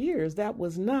earlier years, that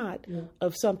was not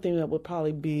of something that would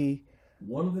probably be.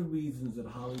 One of the reasons that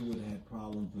Hollywood had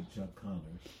problems with Chuck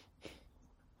Connors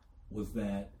was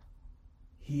that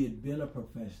he had been a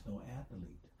professional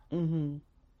athlete. Mm-hmm.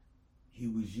 He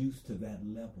was used to that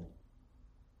level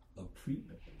of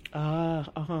treatment.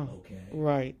 Okay.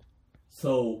 Right.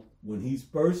 So when he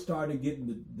first started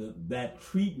getting that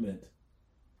treatment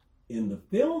in the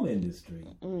film industry,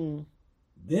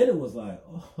 then it was like,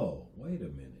 oh, wait a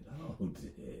minute. Oh,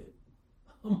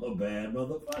 I'm a bad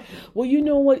motherfucker. Well, you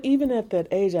know what? Even at that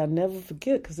age, I'll never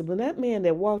forget, because when that man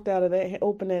that walked out of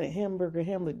opened that Hamburger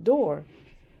Hamlet door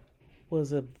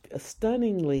was a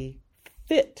stunningly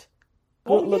fit,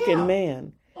 good-looking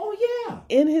man. Oh, yeah.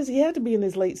 He had to be in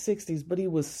his late 60s, but he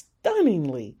was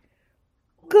stunningly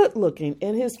good-looking,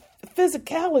 and his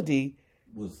physicality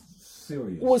was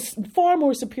serious. Was far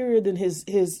more superior than his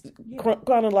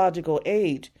chronological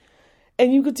age,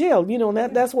 and you could tell.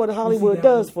 That's what Hollywood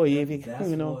does for you.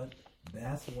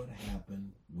 That's what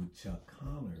happened with Chuck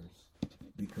Connors,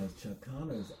 because Chuck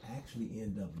Connors actually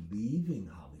ended up leaving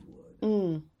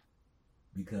Hollywood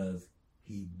because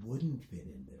he wouldn't fit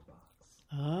in their box.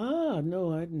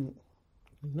 No, I didn't.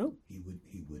 Nope. He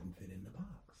wouldn't fit in the box.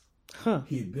 Huh.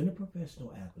 He had been a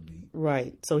professional athlete.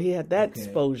 Right. So he had that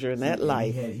exposure and that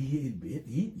life. He had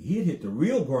hit the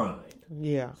real grind.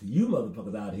 Yeah. So you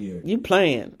motherfuckers out here. You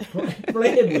playing.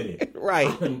 Playing with it. Right.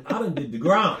 I done did the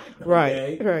grind.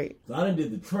 Okay? Right. So I done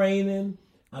did the training.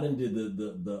 I done did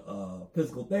the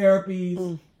physical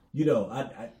therapies.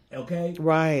 Okay?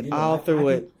 Right. All through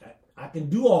it. I can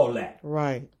do all that.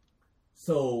 Right.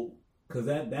 So, because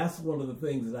that's one of the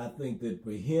things that I think that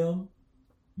for him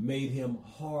made him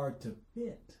hard to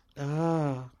fit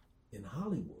in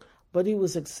Hollywood. But he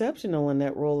was exceptional in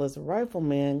that role as a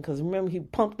rifleman, because remember, he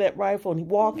pumped that rifle and he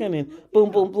walking and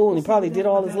boom, boom, boom, and he probably did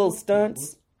all his little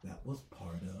stunts. That was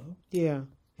part of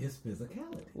his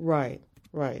physicality. Right,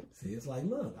 right. See, it's like,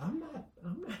 look, I'm not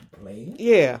playing.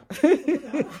 Yeah.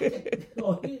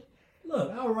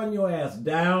 Look, I'll run your ass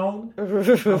down. I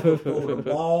will throw the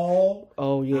ball.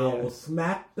 Oh, yeah. I will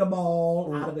smack the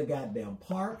ball out of the goddamn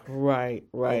park. Right.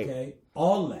 Okay?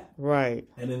 All that. Right.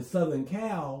 And in Southern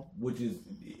Cal, which is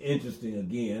interesting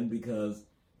again, because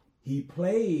he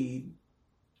played,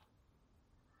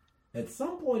 at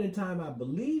some point in time, I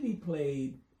believe he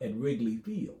played at Wrigley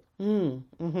Field.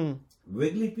 Mm-hmm.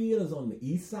 Wrigley Field is on the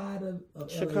east side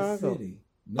of Chicago. LA City.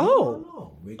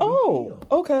 No. Wrigley Field.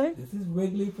 Okay. This is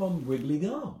Wrigley from Wrigley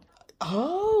Gum.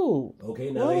 Oh.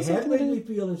 Okay, now they had Wrigley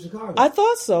Field in Chicago. I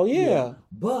thought so, yeah.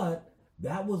 But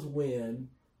that was when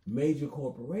major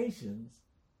corporations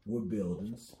were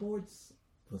building sports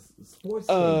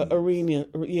arenas.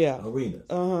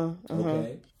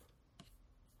 Okay.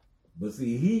 But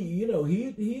see,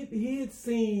 he had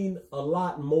seen a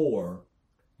lot more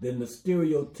than the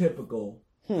stereotypical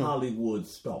Hollywood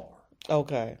star.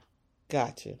 Okay.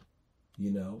 Gotcha.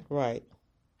 Right.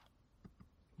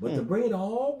 But to bring it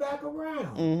all back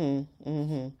around,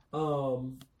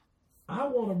 I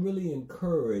want to really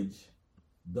encourage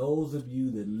those of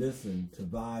you that listen to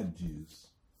Vibe Juice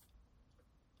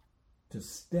to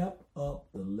step up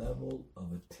the level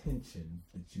of attention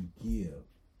that you give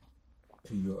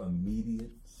to your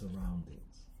immediate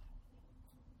surroundings.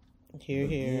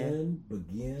 Begin to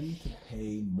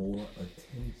pay more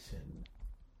attention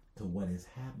to what is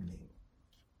happening.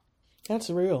 That's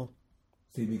real.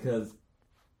 See, because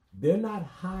they're not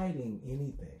hiding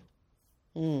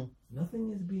anything.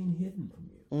 Nothing is being hidden from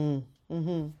you.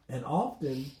 And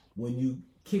often, when you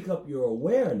kick up your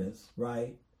awareness,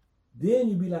 right, then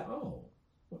you be like, oh,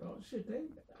 well, shit,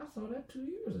 I saw that 2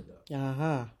 years ago.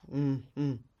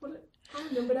 But I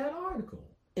remember that article.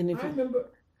 And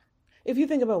if you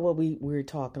think about what we were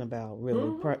talking about,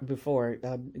 really, before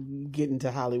getting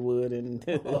to Hollywood and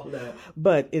all that,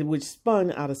 but it which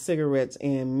spun out of cigarettes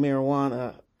and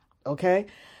marijuana. Okay,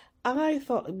 I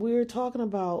thought we were talking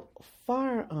about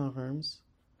firearms,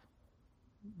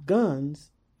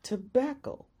 guns,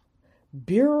 tobacco.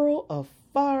 Bureau of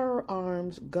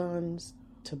Firearms, Guns,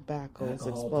 Tobacco,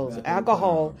 Explosives,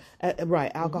 Alcohol, right?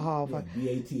 Alcohol,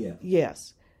 BATF.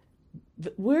 Yes.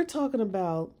 We're talking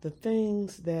about the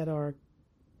things that are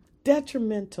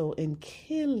detrimental in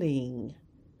killing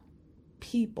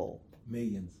people.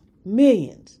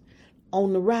 Millions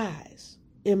on the rise,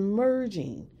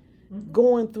 emerging,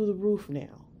 going through the roof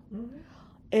now.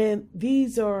 And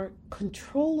these are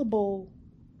controllable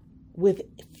with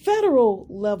federal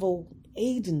level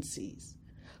agencies,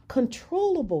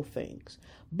 controllable things.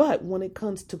 But when it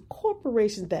comes to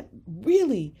corporations that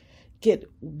really get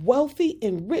wealthy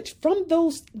and rich from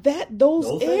those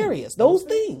areas, those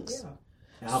things.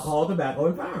 Yeah. Alcohol, tobacco,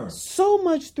 and firearms. So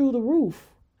much through the roof.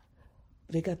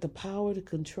 They got the power to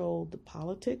control the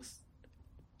politics,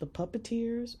 the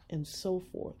puppeteers, and so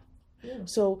forth. Yeah.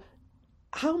 So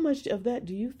how much of that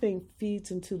do you think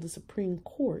feeds into the Supreme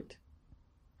Court?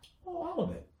 Oh, all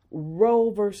of it.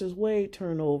 Roe versus Wade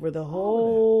turnover, the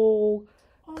whole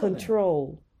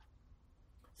control.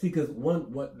 See, because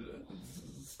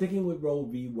sticking with Roe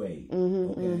v. Wade,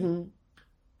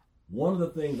 one of the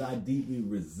things I deeply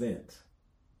resent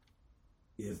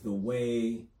is the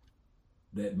way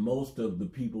that most of the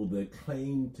people that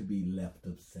claim to be left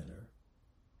of center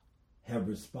have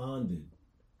responded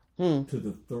to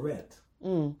the threat,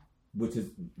 which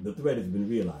is the threat has been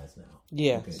realized now.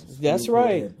 Yeah, okay, that's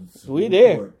right. We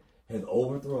there. Court has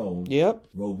overthrown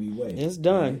Roe v. Wade. It's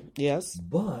done. Right? Yes.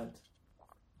 But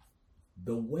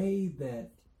the way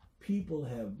that people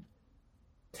have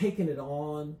taken it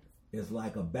on is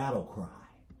like a battle cry,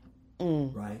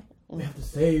 right? We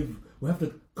have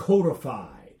to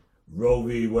codify Roe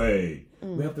v. Wade.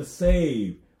 We have to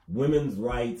save women's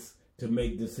rights to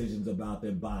make decisions about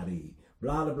their body.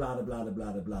 Blah, blah, blah, blah,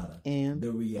 blah, blah, blah. And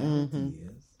the reality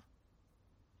is,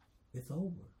 it's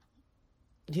over.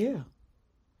 Yeah.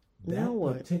 That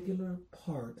particular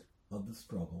part of the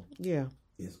struggle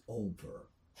is over.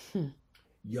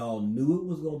 Y'all knew it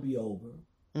was going to be over.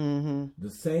 The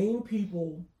same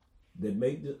people that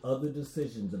make the other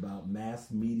decisions about mass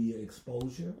media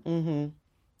exposure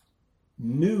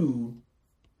knew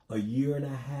a year and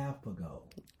a half ago,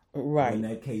 when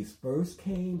that case first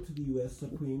came to the U.S.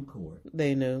 Supreme Court,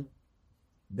 they knew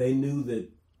that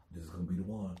this is going to be the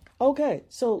one. Okay,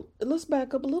 so let's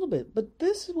back up a little bit. But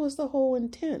this was the whole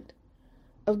intent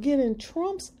of getting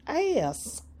Trump's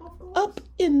ass up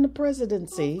in the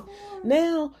presidency.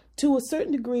 Now, to a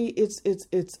certain degree, it's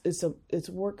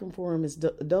working for him. It's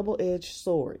a double-edged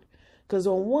sword. Because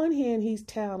on one hand, he's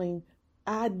touting,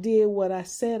 I did what I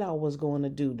said I was going to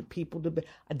do. The people,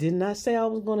 I did not say I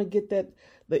was going to get that.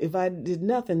 If I did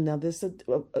nothing, now this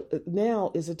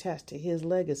now is attached to his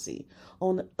legacy.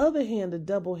 On the other hand, the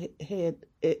double-head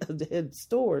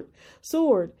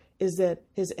sword is that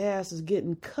his ass is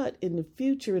getting cut in the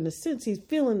future. In a sense, he's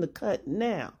feeling the cut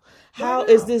now. How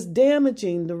is this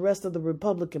damaging the rest of the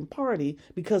Republican Party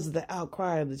because of the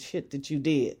outcry of the shit that you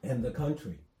did? And the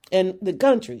country. And the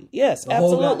country. Yes, the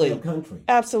absolutely. Whole country.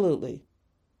 Absolutely.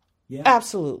 Yeah.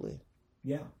 Absolutely.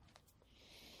 Yeah.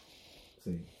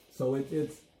 See, so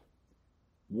it's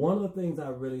one of the things I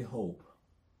really hope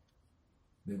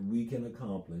that we can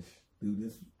accomplish through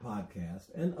this podcast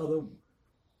and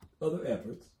other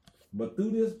efforts, but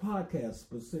through this podcast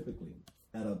specifically,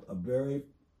 at a very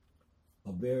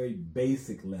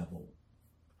basic level,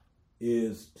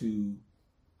 is to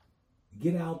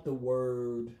get out the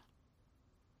word,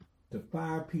 to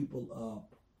fire people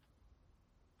up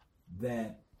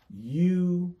that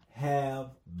you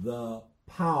have the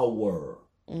power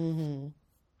to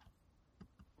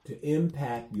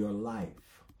impact your life.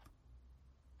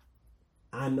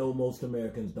 I know most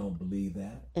Americans don't believe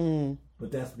that,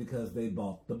 but that's because they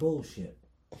bought the bullshit.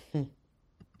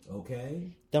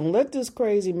 Okay? Don't let this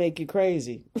crazy make you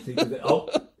crazy. See,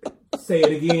 say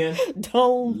it again.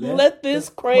 Don't let this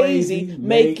crazy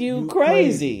make you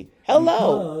crazy.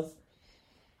 Hello.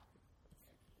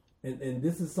 Because, and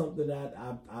this is something that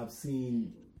I've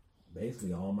seen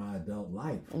basically all my adult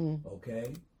life,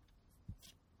 okay?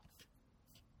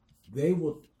 They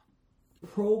will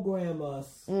program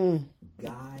us,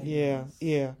 guide us,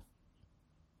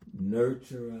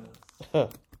 nurture us,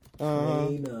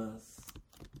 train us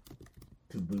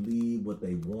to believe what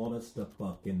they want us to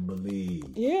fucking believe.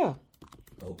 Yeah.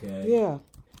 Okay? Yeah.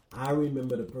 I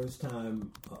remember the first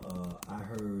time I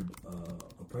heard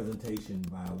a presentation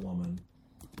by a woman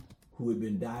who had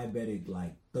been diabetic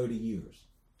like 30 years.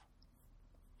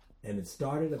 And it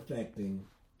started affecting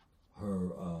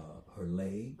her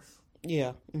legs.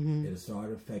 Yeah. Mm-hmm. It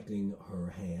started affecting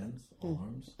her hands,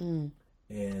 arms. Mm-hmm.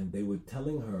 And they were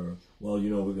telling her, well, you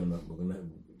know,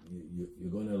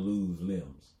 you're gonna lose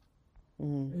limbs.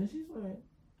 Mm-hmm. And she's like,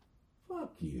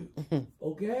 fuck you.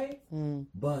 Okay? Mm-hmm.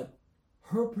 But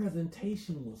her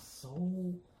presentation was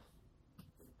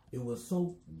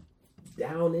so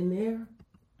down in there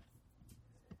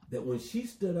that when she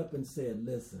stood up and said,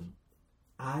 listen,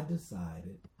 I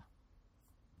decided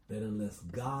that unless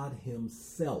God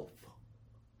himself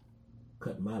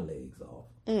cut my legs off,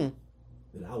 that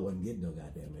I wasn't getting no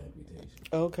goddamn amputation.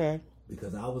 Okay.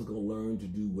 Because I was going to learn to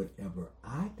do whatever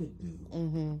I could do.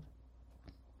 Mm-hmm.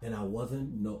 And I was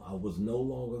no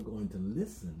longer going to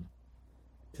listen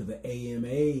to the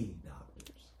AMA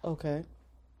doctors. Okay.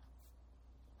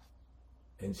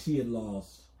 And she had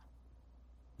lost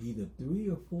either 3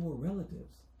 or 4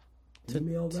 relatives,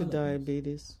 female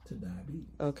relatives, to diabetes.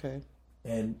 Okay.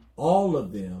 And all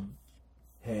of them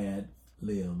had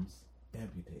limbs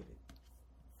amputated.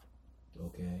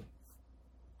 Okay.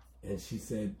 And she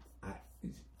said, I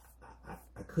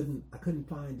couldn't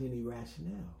find any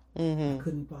rationale. Mm-hmm. I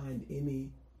couldn't find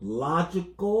any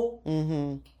logical,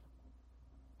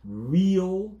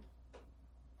 real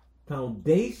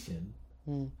foundation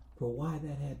for why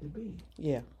that had to be.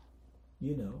 Yeah.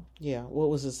 You know. Yeah. What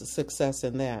was the success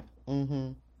in that?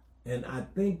 Mm-hmm. And I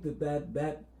think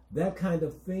that kind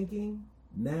of thinking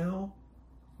now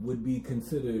would be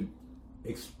considered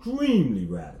extremely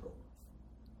radical.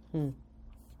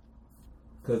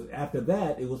 Because after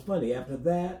that, it was funny. After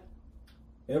that,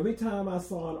 every time I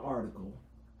saw an article,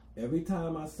 every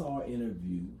time I saw an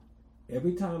interview,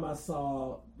 every time I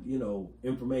saw,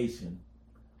 information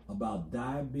about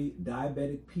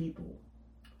diabetic people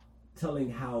telling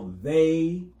how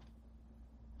they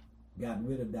got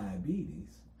rid of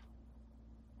diabetes,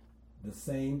 the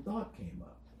same thought came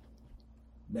up.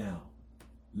 Now,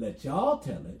 let y'all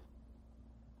tell it.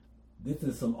 This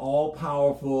is some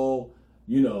all-powerful,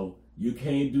 you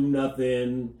can't do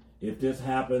nothing. If this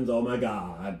happens, oh my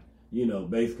God,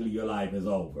 basically your life is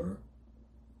over.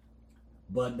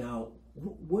 But now,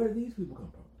 where do these people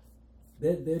come from?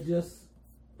 They're just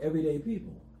everyday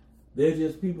people. They're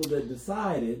just people that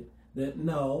decided that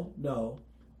no,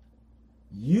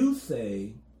 you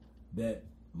say that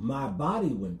my body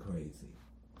went crazy.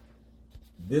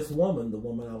 This woman, the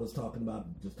woman I was talking about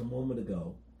just a moment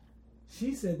ago,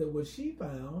 she said that what she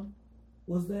found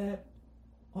was that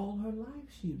all her life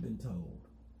she had been told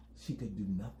she could do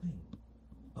nothing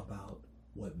about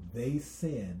what they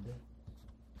said,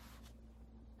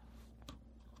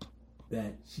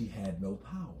 that she had no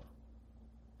power.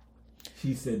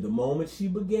 She said the moment she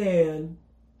began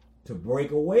to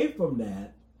break away from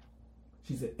that,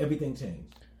 she said everything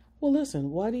changed. Well,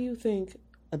 listen, why do you think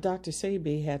Dr.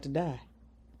 Sebi had to die?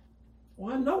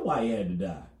 Well, I know why he had to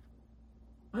die.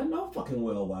 I know fucking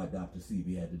well why Dr.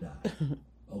 Sebi had to die.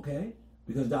 Okay?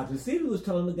 Because Dr. Sebi was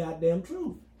telling the goddamn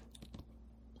truth.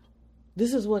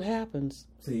 This is what happens.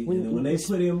 See, when they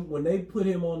put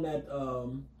him on that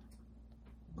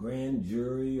grand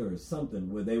jury or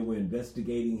something where they were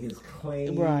investigating his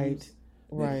claims, right,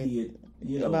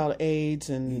 he had, about AIDS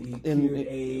and he cured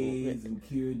AIDS and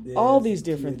cured this, all these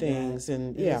different things,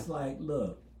 and yeah, it's like,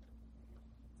 look,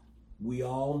 we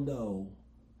all know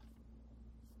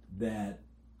that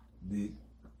the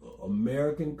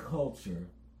American culture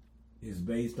is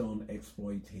based on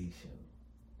exploitation.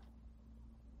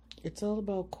 It's all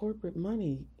about corporate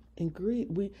money and greed.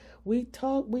 We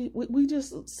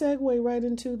just segue right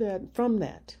into that from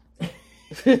that.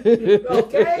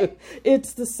 Okay.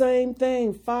 It's the same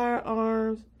thing.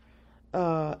 Firearms,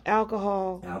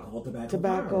 alcohol,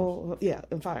 tobacco, firearms. Yeah,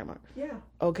 and firearms. Yeah.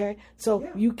 Okay. So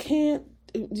you can't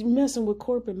messing with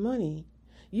corporate money.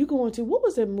 You go into, what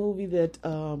was that movie that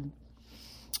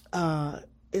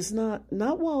it's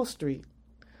not Wall Street,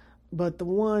 but the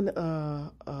one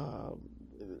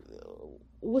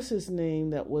what's his name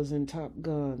that was in Top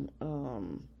Gun?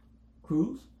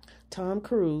 Cruise? Tom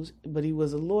Cruise, but he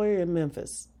was a lawyer in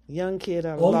Memphis, young kid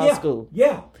out of law school.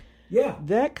 Yeah.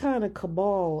 That kind of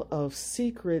cabal of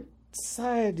secret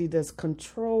society that's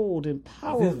controlled and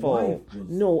powerful,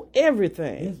 know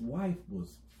everything. His wife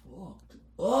was fucked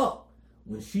up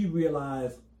when she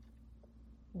realized,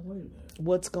 wait a minute,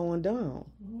 what's going down?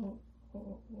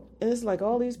 And it's like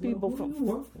all these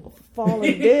people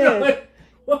falling dead.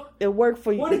 it worked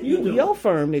for What are you doing? your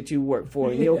firm that you work for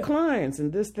and Yeah. your clients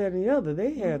and this, that, and the other.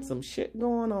 They had some shit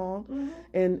going on. Mm-hmm.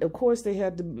 And, of course, they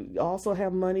had to also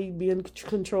have money, be in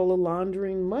control of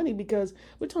laundering money because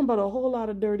we're talking about a whole lot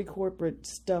of dirty corporate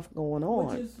stuff going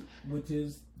on. Which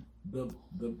is the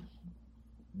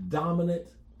dominant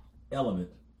element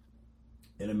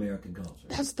in American culture.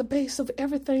 That's the base of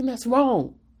everything that's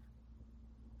wrong.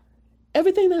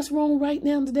 Everything that's wrong right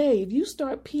now today, if you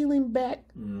start peeling back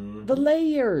the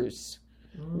layers,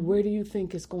 where do you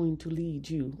think it's going to lead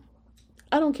you?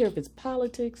 I don't care if it's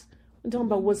politics. I'm talking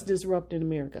about what's disrupting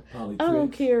America. Politics. I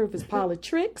don't care if it's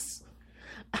politics.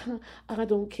 I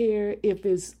don't care if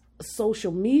it's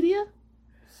social media.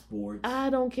 Sports. I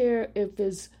don't care if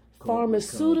it's corporate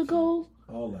pharmaceutical,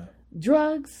 culture, all that.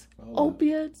 drugs, All that.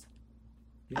 opiates.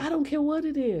 Yeah. I don't care what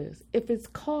it is. If it's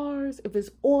cars, if it's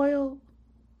oil.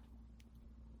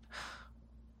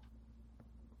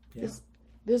 Yeah.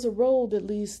 There's a road that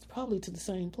leads probably to the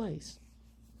same place.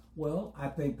 Well, I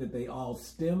think that they all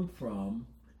stem from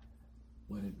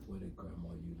what did Grandma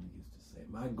Eula used to say?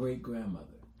 My great grandmother,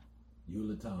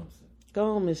 Eula Thompson.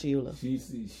 Go on, Miss Eula. She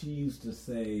used to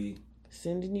say,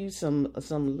 Sending you some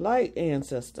light,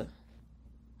 ancestor.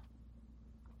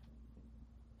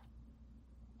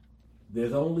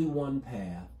 "There's only one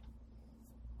path.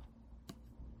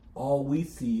 All we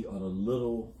see are the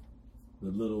little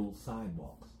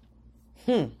sidewalks."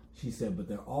 She said, but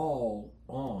they're all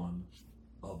on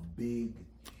a big,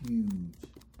 huge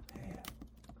path.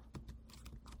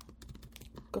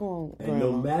 Go on, And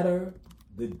no Grandma. matter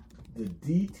the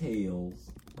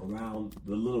details around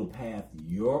the little path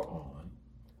you're on,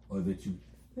 or that you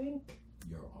think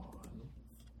you're on,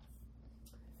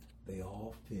 they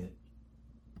all fit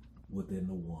within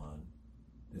the one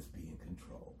that's being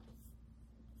controlled.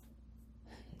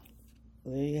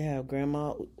 There you have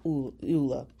Grandma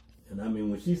Eula. And I mean,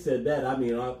 when she said that, I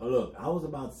mean, look, I was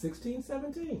about 16,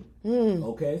 17.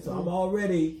 Okay, so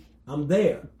I'm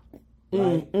there.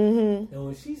 Right? Mm-hmm. And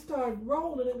when she started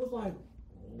rolling, it was like,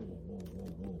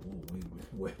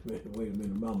 whoa, wait a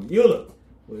minute, Mama Eula.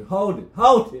 Wait, hold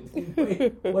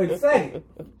it. wait a second.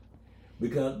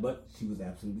 But she was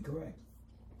absolutely correct.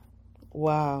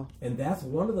 Wow. And that's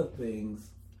one of the things,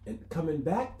 and coming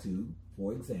back to,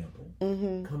 for example,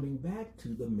 coming back to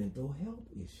the mental health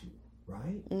issue,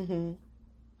 right? Mm-hmm.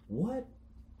 What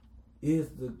is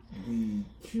the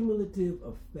cumulative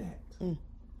effect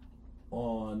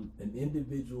on an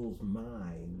individual's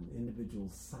mind,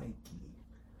 individual's psyche,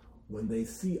 when they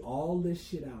see all this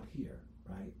shit out here,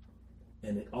 right?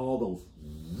 And it all goes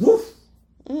woof.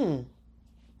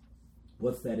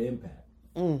 What's that impact?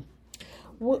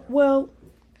 Well,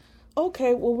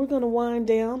 okay. Well, we're going to wind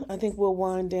down. I think we'll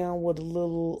wind down with a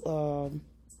little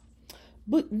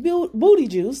booty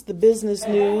juice, the business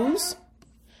news.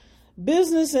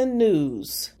 Business and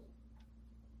news.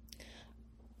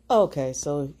 Okay,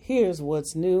 so here's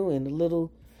what's new in the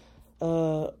little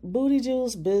booty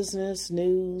juice, business,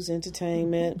 news,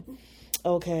 entertainment.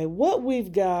 Okay, what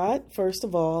we've got, first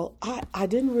of all, I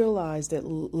didn't realize that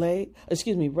Ray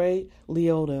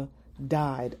Liotta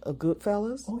died of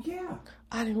Goodfellas. Oh, yeah.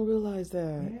 I didn't realize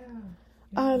that. Yeah.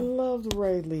 I loved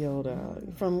Ray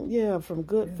Liotta from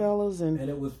Goodfellas, and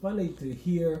it was funny to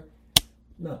hear,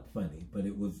 not funny, but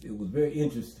it was very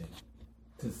interesting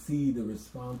to see the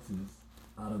responses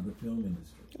out of the film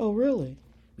industry. Oh, really?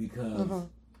 Because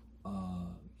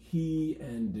he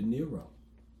and De Niro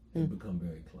have become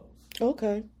very close.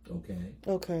 Okay. Okay.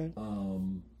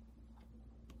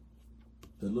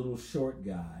 The little short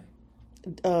guy.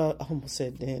 I almost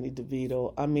said Danny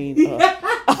DeVito. I mean,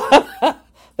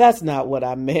 that's not what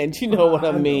I meant. You know what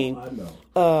I mean. I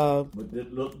know. But the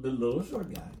little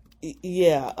short guy.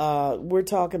 Yeah. We're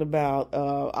talking about.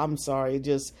 I'm sorry.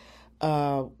 Just.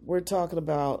 We're talking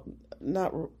about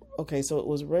not. Okay. So it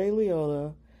was Ray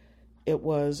Liotta. It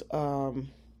was. What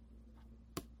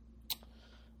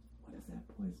is that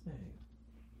boy's name?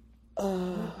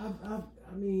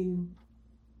 I mean.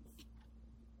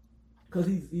 Because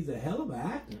he's a hell of an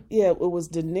actor. Yeah, it was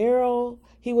De Niro.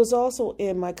 He was also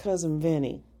in My Cousin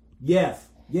Vinny. Yes.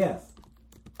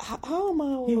 How am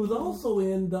I? He was also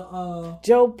in the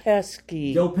Joe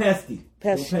Pesci. Joe Pesci.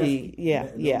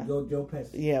 Yeah. Joe Pesci.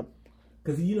 Yeah.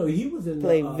 Because he was in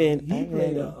He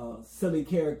played a silly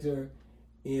character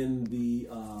in the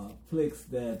flicks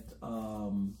that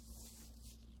hold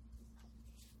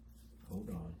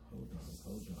on.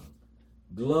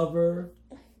 Glover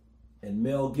and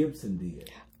Mel Gibson did.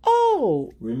 Oh,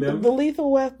 No. Remember? The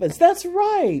Lethal Weapons. That's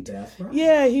right. That's right.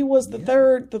 Yeah, he was the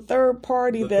third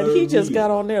party that he just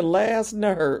got on their last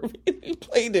nerve. He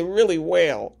played it really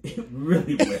well.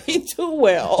 Really well. He too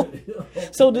well. Okay.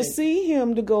 So to see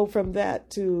him to go from that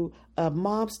to a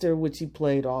mobster, which he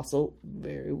played also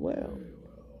very well.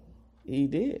 He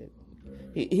did.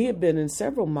 He had been in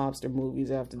several mobster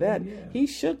movies after that. Yeah. He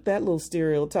shook that little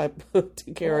stereotype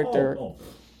character.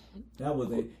 That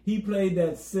was it. He played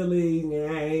that silly.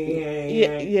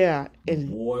 Yeah. And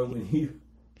boy, when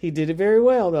he did it very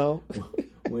well, though.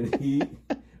 when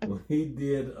he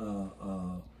did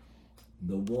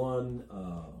the one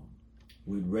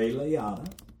with Ray Liotta.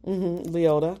 Mm-hmm.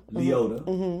 Leota.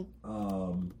 Mm-hmm.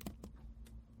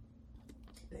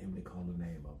 Damn, they call the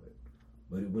name of it.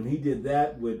 But when he did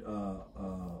that with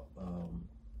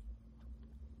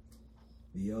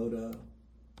Leota,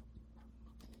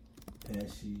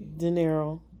 Pesci, De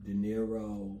Niro.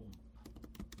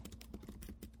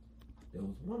 There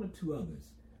was one or two others,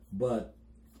 but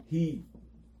he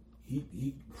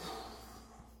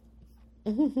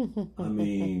I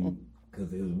mean, because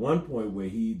there was one point where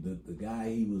the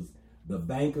guy the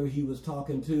banker he was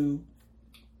talking to,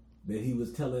 that he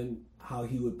was telling how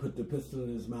he would put the pistol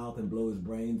in his mouth and blow his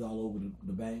brains all over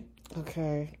the bank.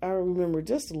 Okay, I remember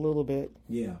just a little bit.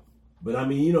 Yeah, but I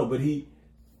mean, but he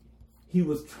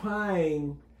was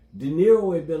trying. De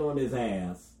Niro had been on his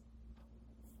ass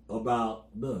about,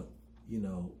 look, you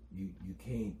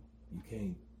can't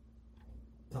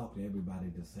talk to everybody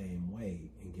the same way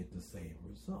and get the same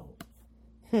result.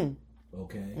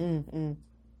 Okay? Mm-hmm.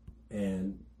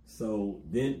 And so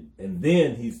then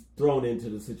he's thrown into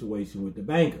the situation with the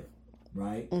banker,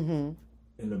 right? Mm-hmm.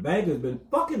 And the banker's been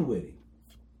fucking with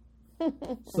him.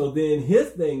 So then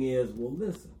his thing is, well,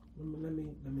 listen, let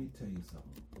me tell you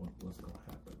something. What's going to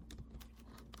happen?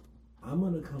 I'm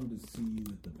going to come to see you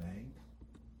at the bank,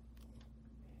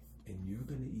 and you're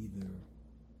going to either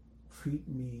treat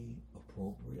me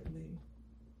appropriately,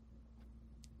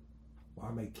 or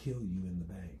I may kill you in the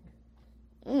bank.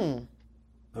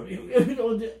 I mean,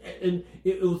 and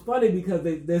it was funny because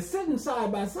they're sitting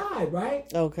side by side,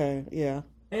 right? Okay, yeah.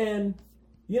 And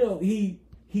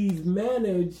he's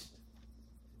managed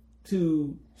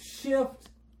to shift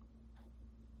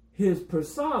his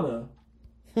persona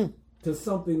to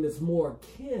something that's more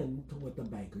akin to what the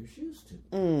banker's used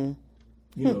to.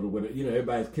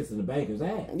 Everybody's kissing the banker's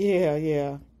ass.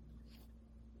 Yeah.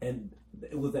 And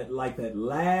it was that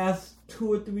last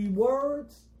 2 or 3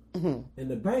 words, and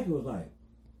the banker was like,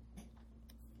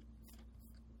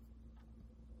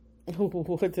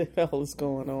 "What the hell is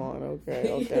going on?"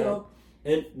 Okay.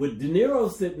 And with De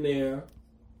Niro sitting there,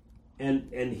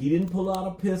 and he didn't pull out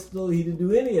a pistol, he didn't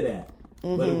do any of that.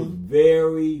 But it was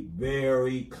very,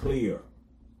 very clear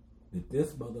that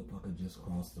this motherfucker just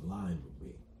crossed the line with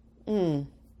me.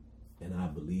 And I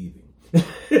believe him.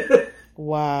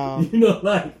 Wow.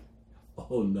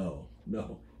 Oh no.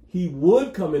 He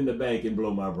would come in the bank and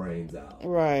blow my brains out.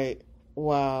 Right.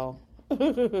 Wow.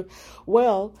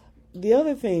 Well, the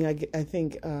other thing I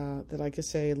think that I could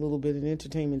say a little bit in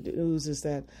entertainment news is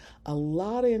that a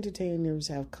lot of entertainers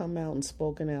have come out and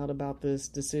spoken out about this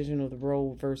decision of the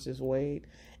Roe versus Wade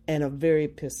and are very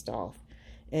pissed off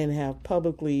and have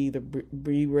publicly either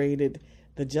berated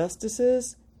the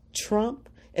justices, Trump,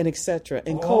 and etc.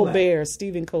 And Colbert,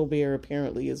 Stephen Colbert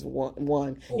apparently is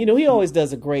one. He always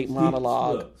does a great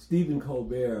monologue. Look, Stephen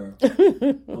Colbert,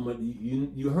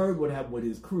 you heard what happened with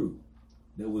his crew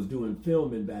that was doing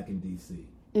filming back in D.C.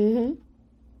 Mm-hmm.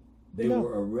 They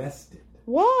were arrested.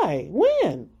 Why?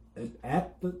 When?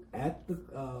 At the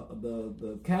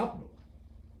Capitol.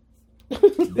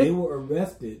 They were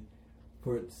arrested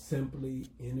for simply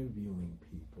interviewing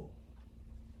people.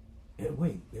 And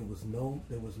wait, there was no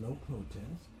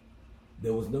protest.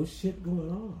 There was no shit going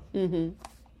on.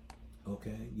 Mm-hmm.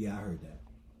 Okay, yeah, I heard that.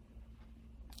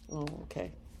 Oh,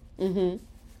 okay. Mm-hmm.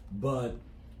 But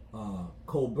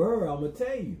Colbert, I'm gonna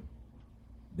tell you,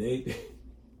 they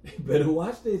better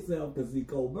watch themselves because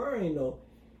Colbert ain't no.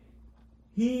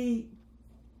 He,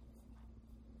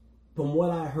 from what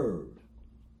I heard,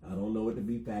 I don't know it to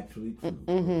be factually true.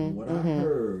 From what I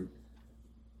heard,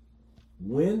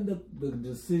 when the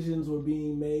decisions were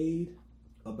being made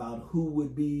about who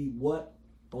would be what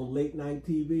on late night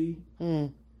TV,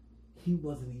 he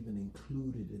wasn't even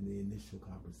included in the initial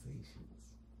conversations.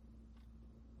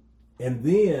 And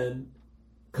then,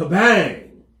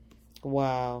 kabang!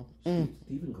 Wow.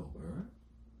 Stephen Colbert?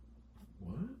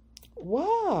 What?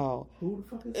 Wow. Who the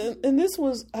fuck is this? And this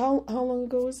was, how long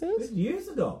ago was this? Years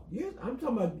ago. I'm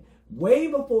talking about way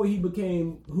before he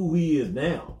became who he is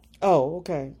now. Oh,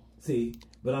 okay. See,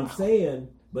 but I'm saying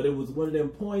But it was one of them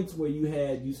points where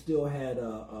you still had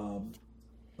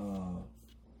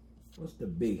what's the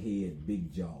big head,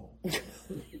 big jaw?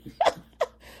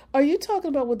 Are you talking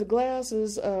about with the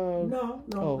glasses? No,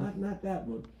 not that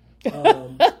one.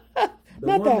 The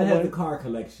Not one that that has one. the car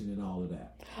collection and all of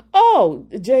that. Oh,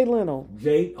 Jay Leno.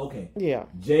 Okay. Yeah.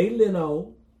 Jay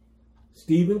Leno,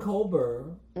 Stephen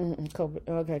Colbert, Colbert.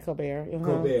 Uh-huh.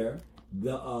 Colbert,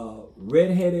 the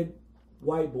redheaded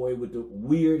white boy with the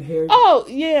weird hair. Oh,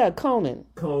 yeah, Conan.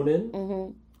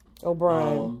 Conan.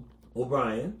 O'Brien.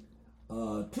 O'Brien.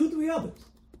 2-3 others.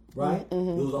 Right?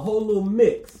 Mm-hmm. It was a whole little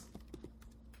mix.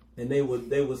 And they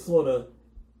were sort of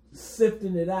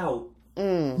sifting it out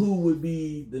who would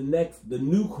be the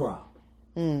new crop.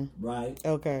 Right?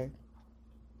 Okay.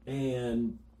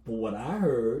 And from what I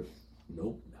heard,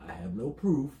 I have no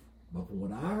proof, but from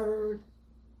what I heard,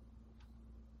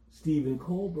 Stephen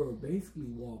Colbert basically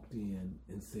walked in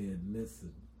and said,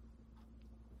 listen,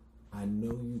 I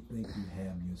know you think you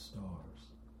have your stars.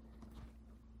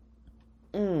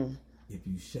 If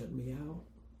you shut me out,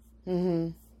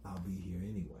 I'll be here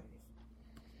anyway.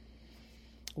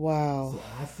 Wow. So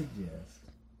I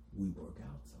suggest we work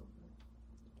out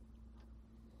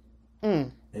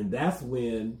something. And that's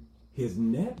when his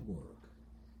network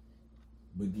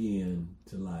began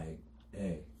to like,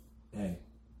 hey,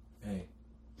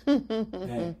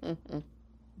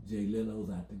 Jay Leno's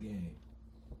out the game.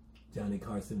 Johnny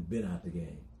Carson been out the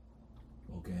game.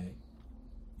 Okay?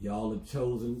 Y'all have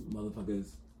chosen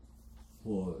motherfuckers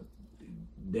for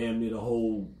damn near the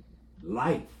whole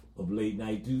life of late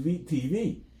night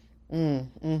TV.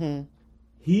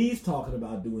 He's talking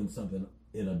about doing something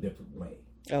in a different way.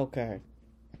 Okay.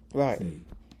 Right.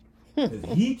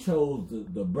 Because he chose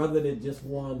the brother that just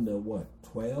won the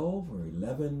 12 or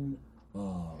 11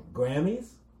 Grammys.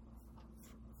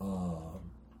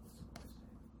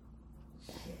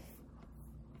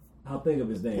 I'll think of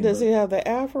his name. Does he have the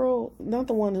afro? Not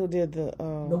the one who did the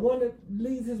one that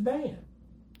leads his band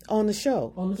on the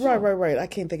show. On the show. Right. I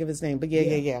can't think of his name, but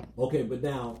yeah. Okay, but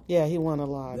now he won a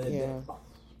lot. Charlie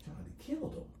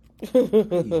killed him.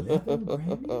 11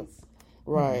 Grammys.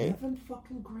 Right. 11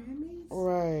 fucking Grammys.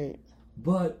 Right.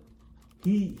 But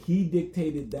he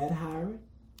dictated that hiring.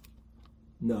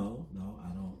 No,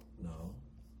 I don't.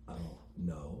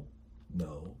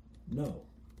 No.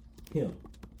 Him.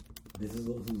 This is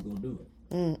who's gonna do it.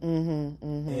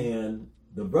 And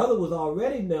the brother was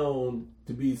already known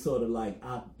to be sort of like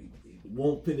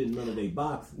won't fit in none of their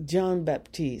boxes. John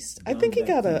Baptiste. I think he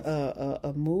got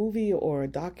a movie or a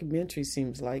documentary.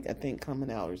 Seems like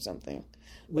coming out or something.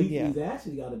 He's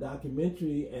actually got a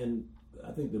documentary, and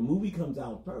I think the movie comes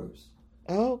out first.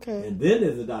 Oh, okay. And then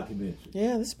there's a documentary.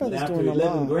 Yeah, this brother's doing a lot.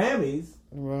 After 11 Grammys,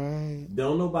 right?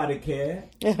 Don't nobody care.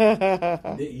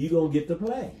 You gonna get to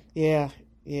play. Yeah.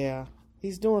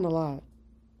 He's doing a lot.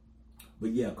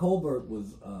 But yeah, Colbert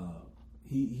was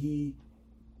he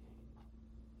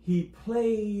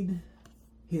played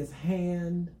his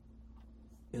hand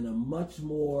in a much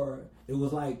more. It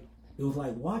was like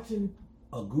watching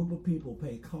a group of people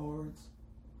play cards,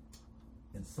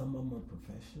 and some of them are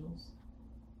professionals,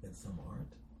 and some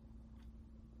aren't.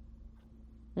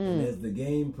 And as the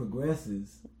game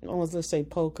progresses, almost let's say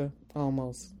poker,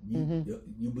 almost.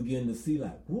 You begin to see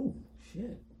like, whoa,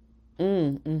 shit.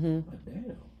 Oh,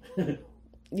 damn.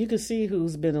 You can see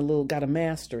who's got a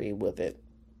mastery with it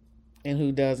and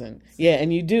who doesn't. Yeah,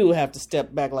 and you do have to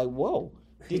step back like, whoa,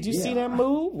 did you see that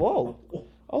move? Whoa.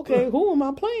 Okay, who am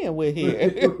I playing with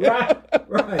here?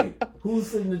 Right. Who's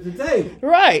sitting at the table?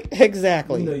 Right,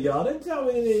 exactly. Y'all didn't tell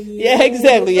me. Yeah,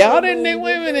 exactly. Y'all didn't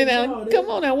women in there. Come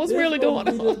on now, what's really going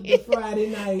on? The Friday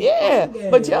night. Yeah,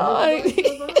 but y'all ain't.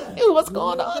 What's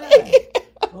going on here?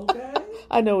 Okay.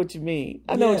 I know what you mean.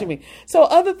 What you mean. So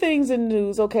other things in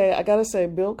news, okay, I got to say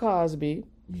Bill Cosby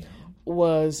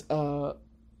was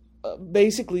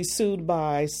basically sued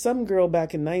by some girl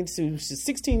back in she's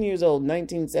 16 years old,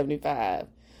 1975,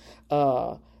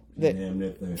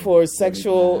 for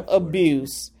sexual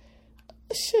abuse.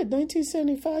 Shit,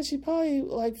 1975, she probably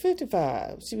like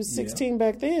 55. She was 16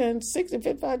 back then, 60,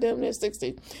 55, damn near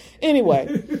 60.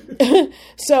 Anyway,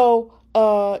 so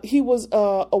he was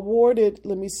awarded,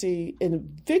 in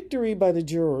victory by the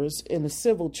jurors in a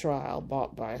civil trial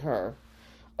bought by her.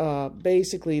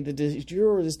 Basically, the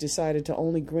jurors decided to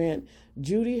only grant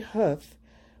Judy Huth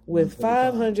with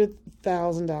 $500,000.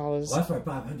 Well, that's right,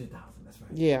 $500,000. That's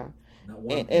right. Yeah.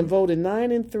 And voted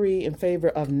 9-3 in favor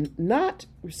of not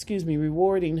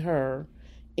rewarding her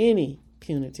any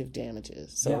punitive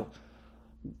damages. So,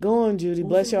 go on, Judy.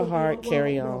 Bless your heart.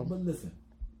 Carry on. But listen,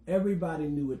 everybody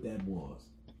knew what that was.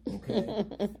 Okay.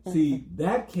 See,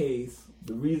 that case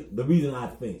the reason I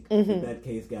think that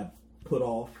case got put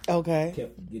off. Okay.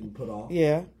 Kept getting put off.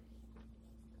 Yeah.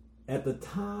 At the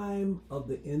time of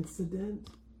the incident,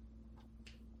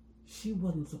 she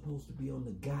wasn't supposed to be on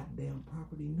the goddamn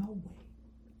property no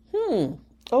way.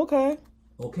 Okay.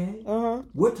 Okay? Uh-huh.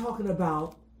 We're talking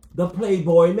about the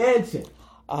Playboy Mansion.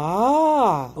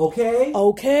 Ah. Okay?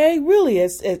 Okay. Really,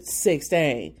 it's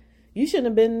 16. You shouldn't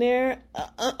have been there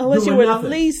unless you were at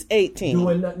least 18.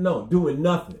 Doing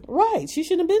nothing. Right. She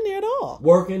shouldn't have been there at all.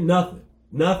 Working, nothing.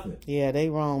 Yeah, they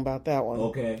wrong about that one.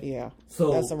 Okay. Yeah.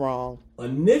 So that's wrong.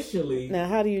 Initially. Now,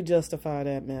 how do you justify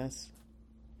that mess?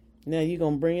 Now you're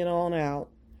going to bring it on out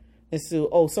and say,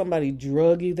 oh, somebody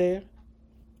drug you there?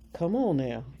 Come on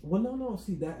now. Well, no.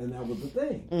 See, that was the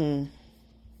thing.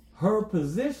 Her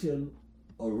position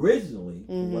originally,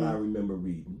 what I remember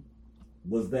reading,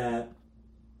 was that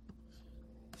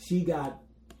she got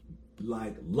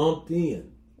like lumped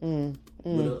in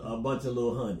with a bunch of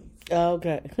little honeys.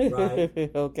 Okay.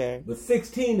 Right? Okay. But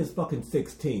 16 is fucking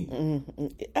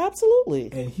 16.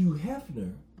 Absolutely. And Hugh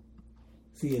Hefner,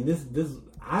 see, and this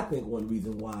I think one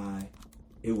reason why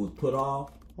it was put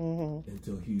off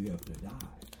until Hugh Hefner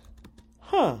died.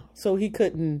 Huh. So he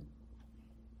couldn't.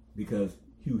 Because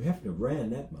Hugh Hefner ran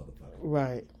that motherfucker.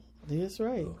 Right. That's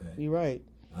right. Okay. You're right.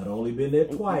 I'd only been there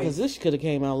twice. Because this could have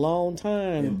came out a long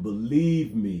time. And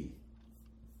believe me,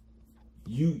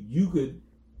 you could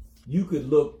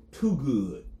look too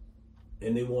good,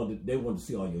 and they wanted to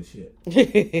see all your shit.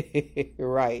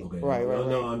 Right. Okay. Right.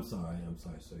 No, I'm sorry,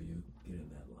 sir. You get in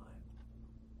that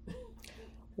line.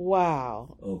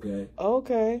 Wow. Okay.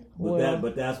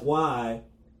 But that's why.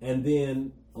 And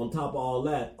then on top of all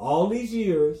that, all these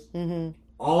years,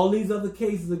 all these other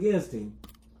cases against him,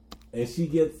 and she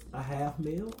gets a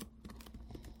 $500,000.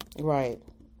 Right.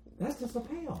 That's just a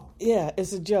payoff. Yeah,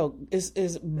 it's a joke. It's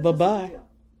bye-bye.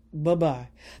 Bye-bye.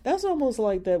 That's almost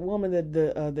like that woman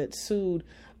that sued,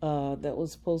 that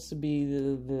was supposed to be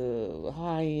the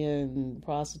high-end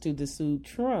prostitute that sued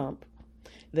Trump,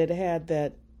 that had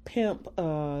that pimp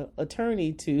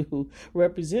attorney to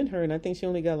represent her, and I think she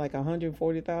only got like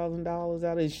 $140,000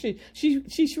 out of it.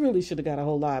 She really should have got a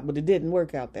whole lot, but it didn't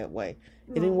work out that way.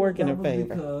 It didn't work in her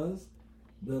favor. Because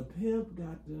the pimp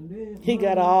got the money. He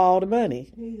got all the money.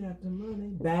 He got the money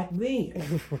back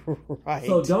then. Right.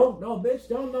 So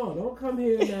don't come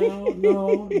here now.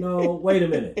 No. Wait a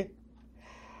minute.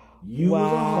 You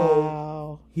was a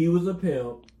hoe. He was a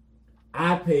pimp.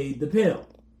 I paid the pimp.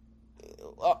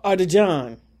 Or the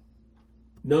John.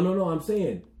 No. I'm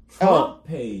saying Trump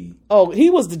paid. Oh, he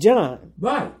was the John.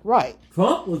 Right.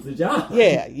 Trump was the John.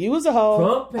 Yeah, you was a hoe.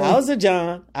 Trump paid. I was a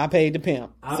John. I paid the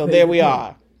pimp. So there we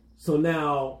are. So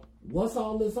now, what's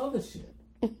all this other shit?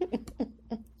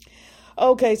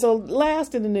 Okay, so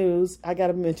last in the news, I got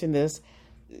to mention this.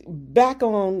 Back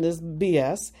on this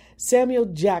BS, Samuel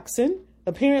Jackson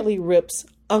apparently rips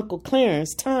Uncle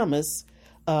Clarence Thomas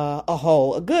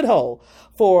a good hole,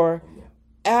 for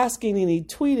asking, and he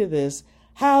tweeted this,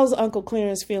 how's Uncle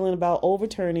Clarence feeling about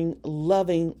overturning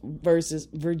Loving versus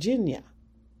Virginia?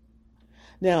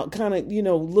 Now, kind of,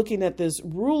 looking at this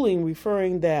ruling,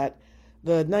 referring that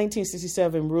the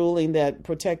 1967 ruling that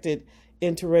protected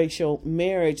interracial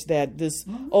marriage, that this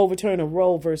overturn of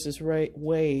Roe versus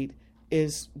Wade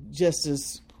is just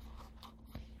as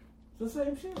the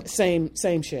same shit.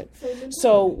 Same shit.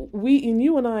 So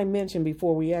you and I mentioned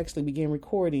before we actually began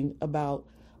recording about,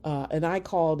 and I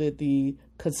called it the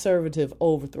conservative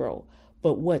overthrow.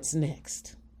 But what's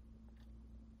next?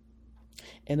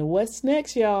 And what's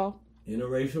next, y'all?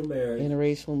 Interracial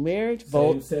marriage.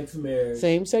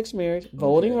 Same-sex marriage.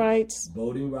 Voting rights.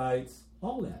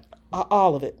 All that.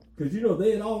 All of it. Because,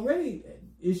 they had already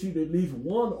issued at least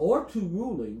one or two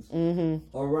rulings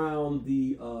around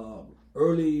the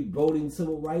early voting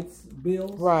civil rights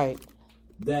bills. Right.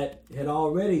 That had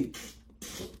already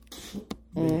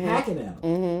been hacking at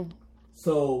them.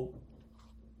 So.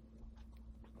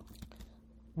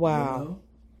 Wow.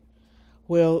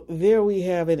 Well, there we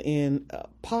have it in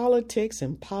politics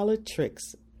and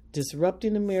politricks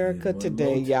disrupting America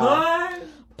today, y'all.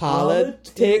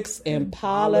 Politics and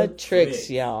politricks,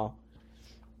 y'all.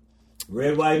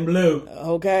 Red, white, and blue.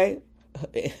 Okay.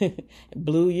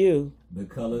 Blue you. The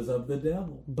colors of the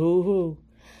devil. Boo-hoo.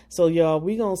 So, y'all,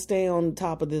 we going to stay on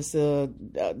top of this,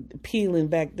 peeling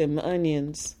back them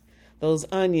onions, those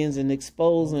onions, and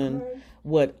exposing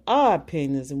what our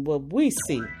opinions and what we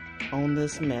see on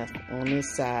this mess, on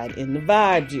this side, in the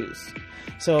vibe juice.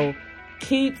 So,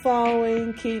 keep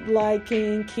following, keep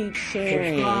liking, keep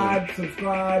sharing.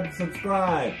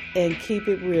 Subscribe. And keep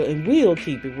it real. And we'll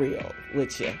keep it real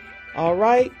with you. All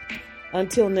right?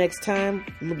 Until next time,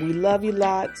 we love you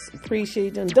lots.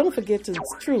 Appreciate you. And don't forget to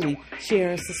truly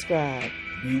share and subscribe.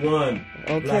 Be one.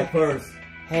 Okay. Black first.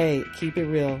 Hey, keep it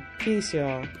real. Peace,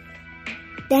 y'all.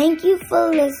 Thank you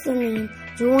for listening.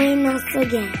 Join us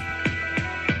again.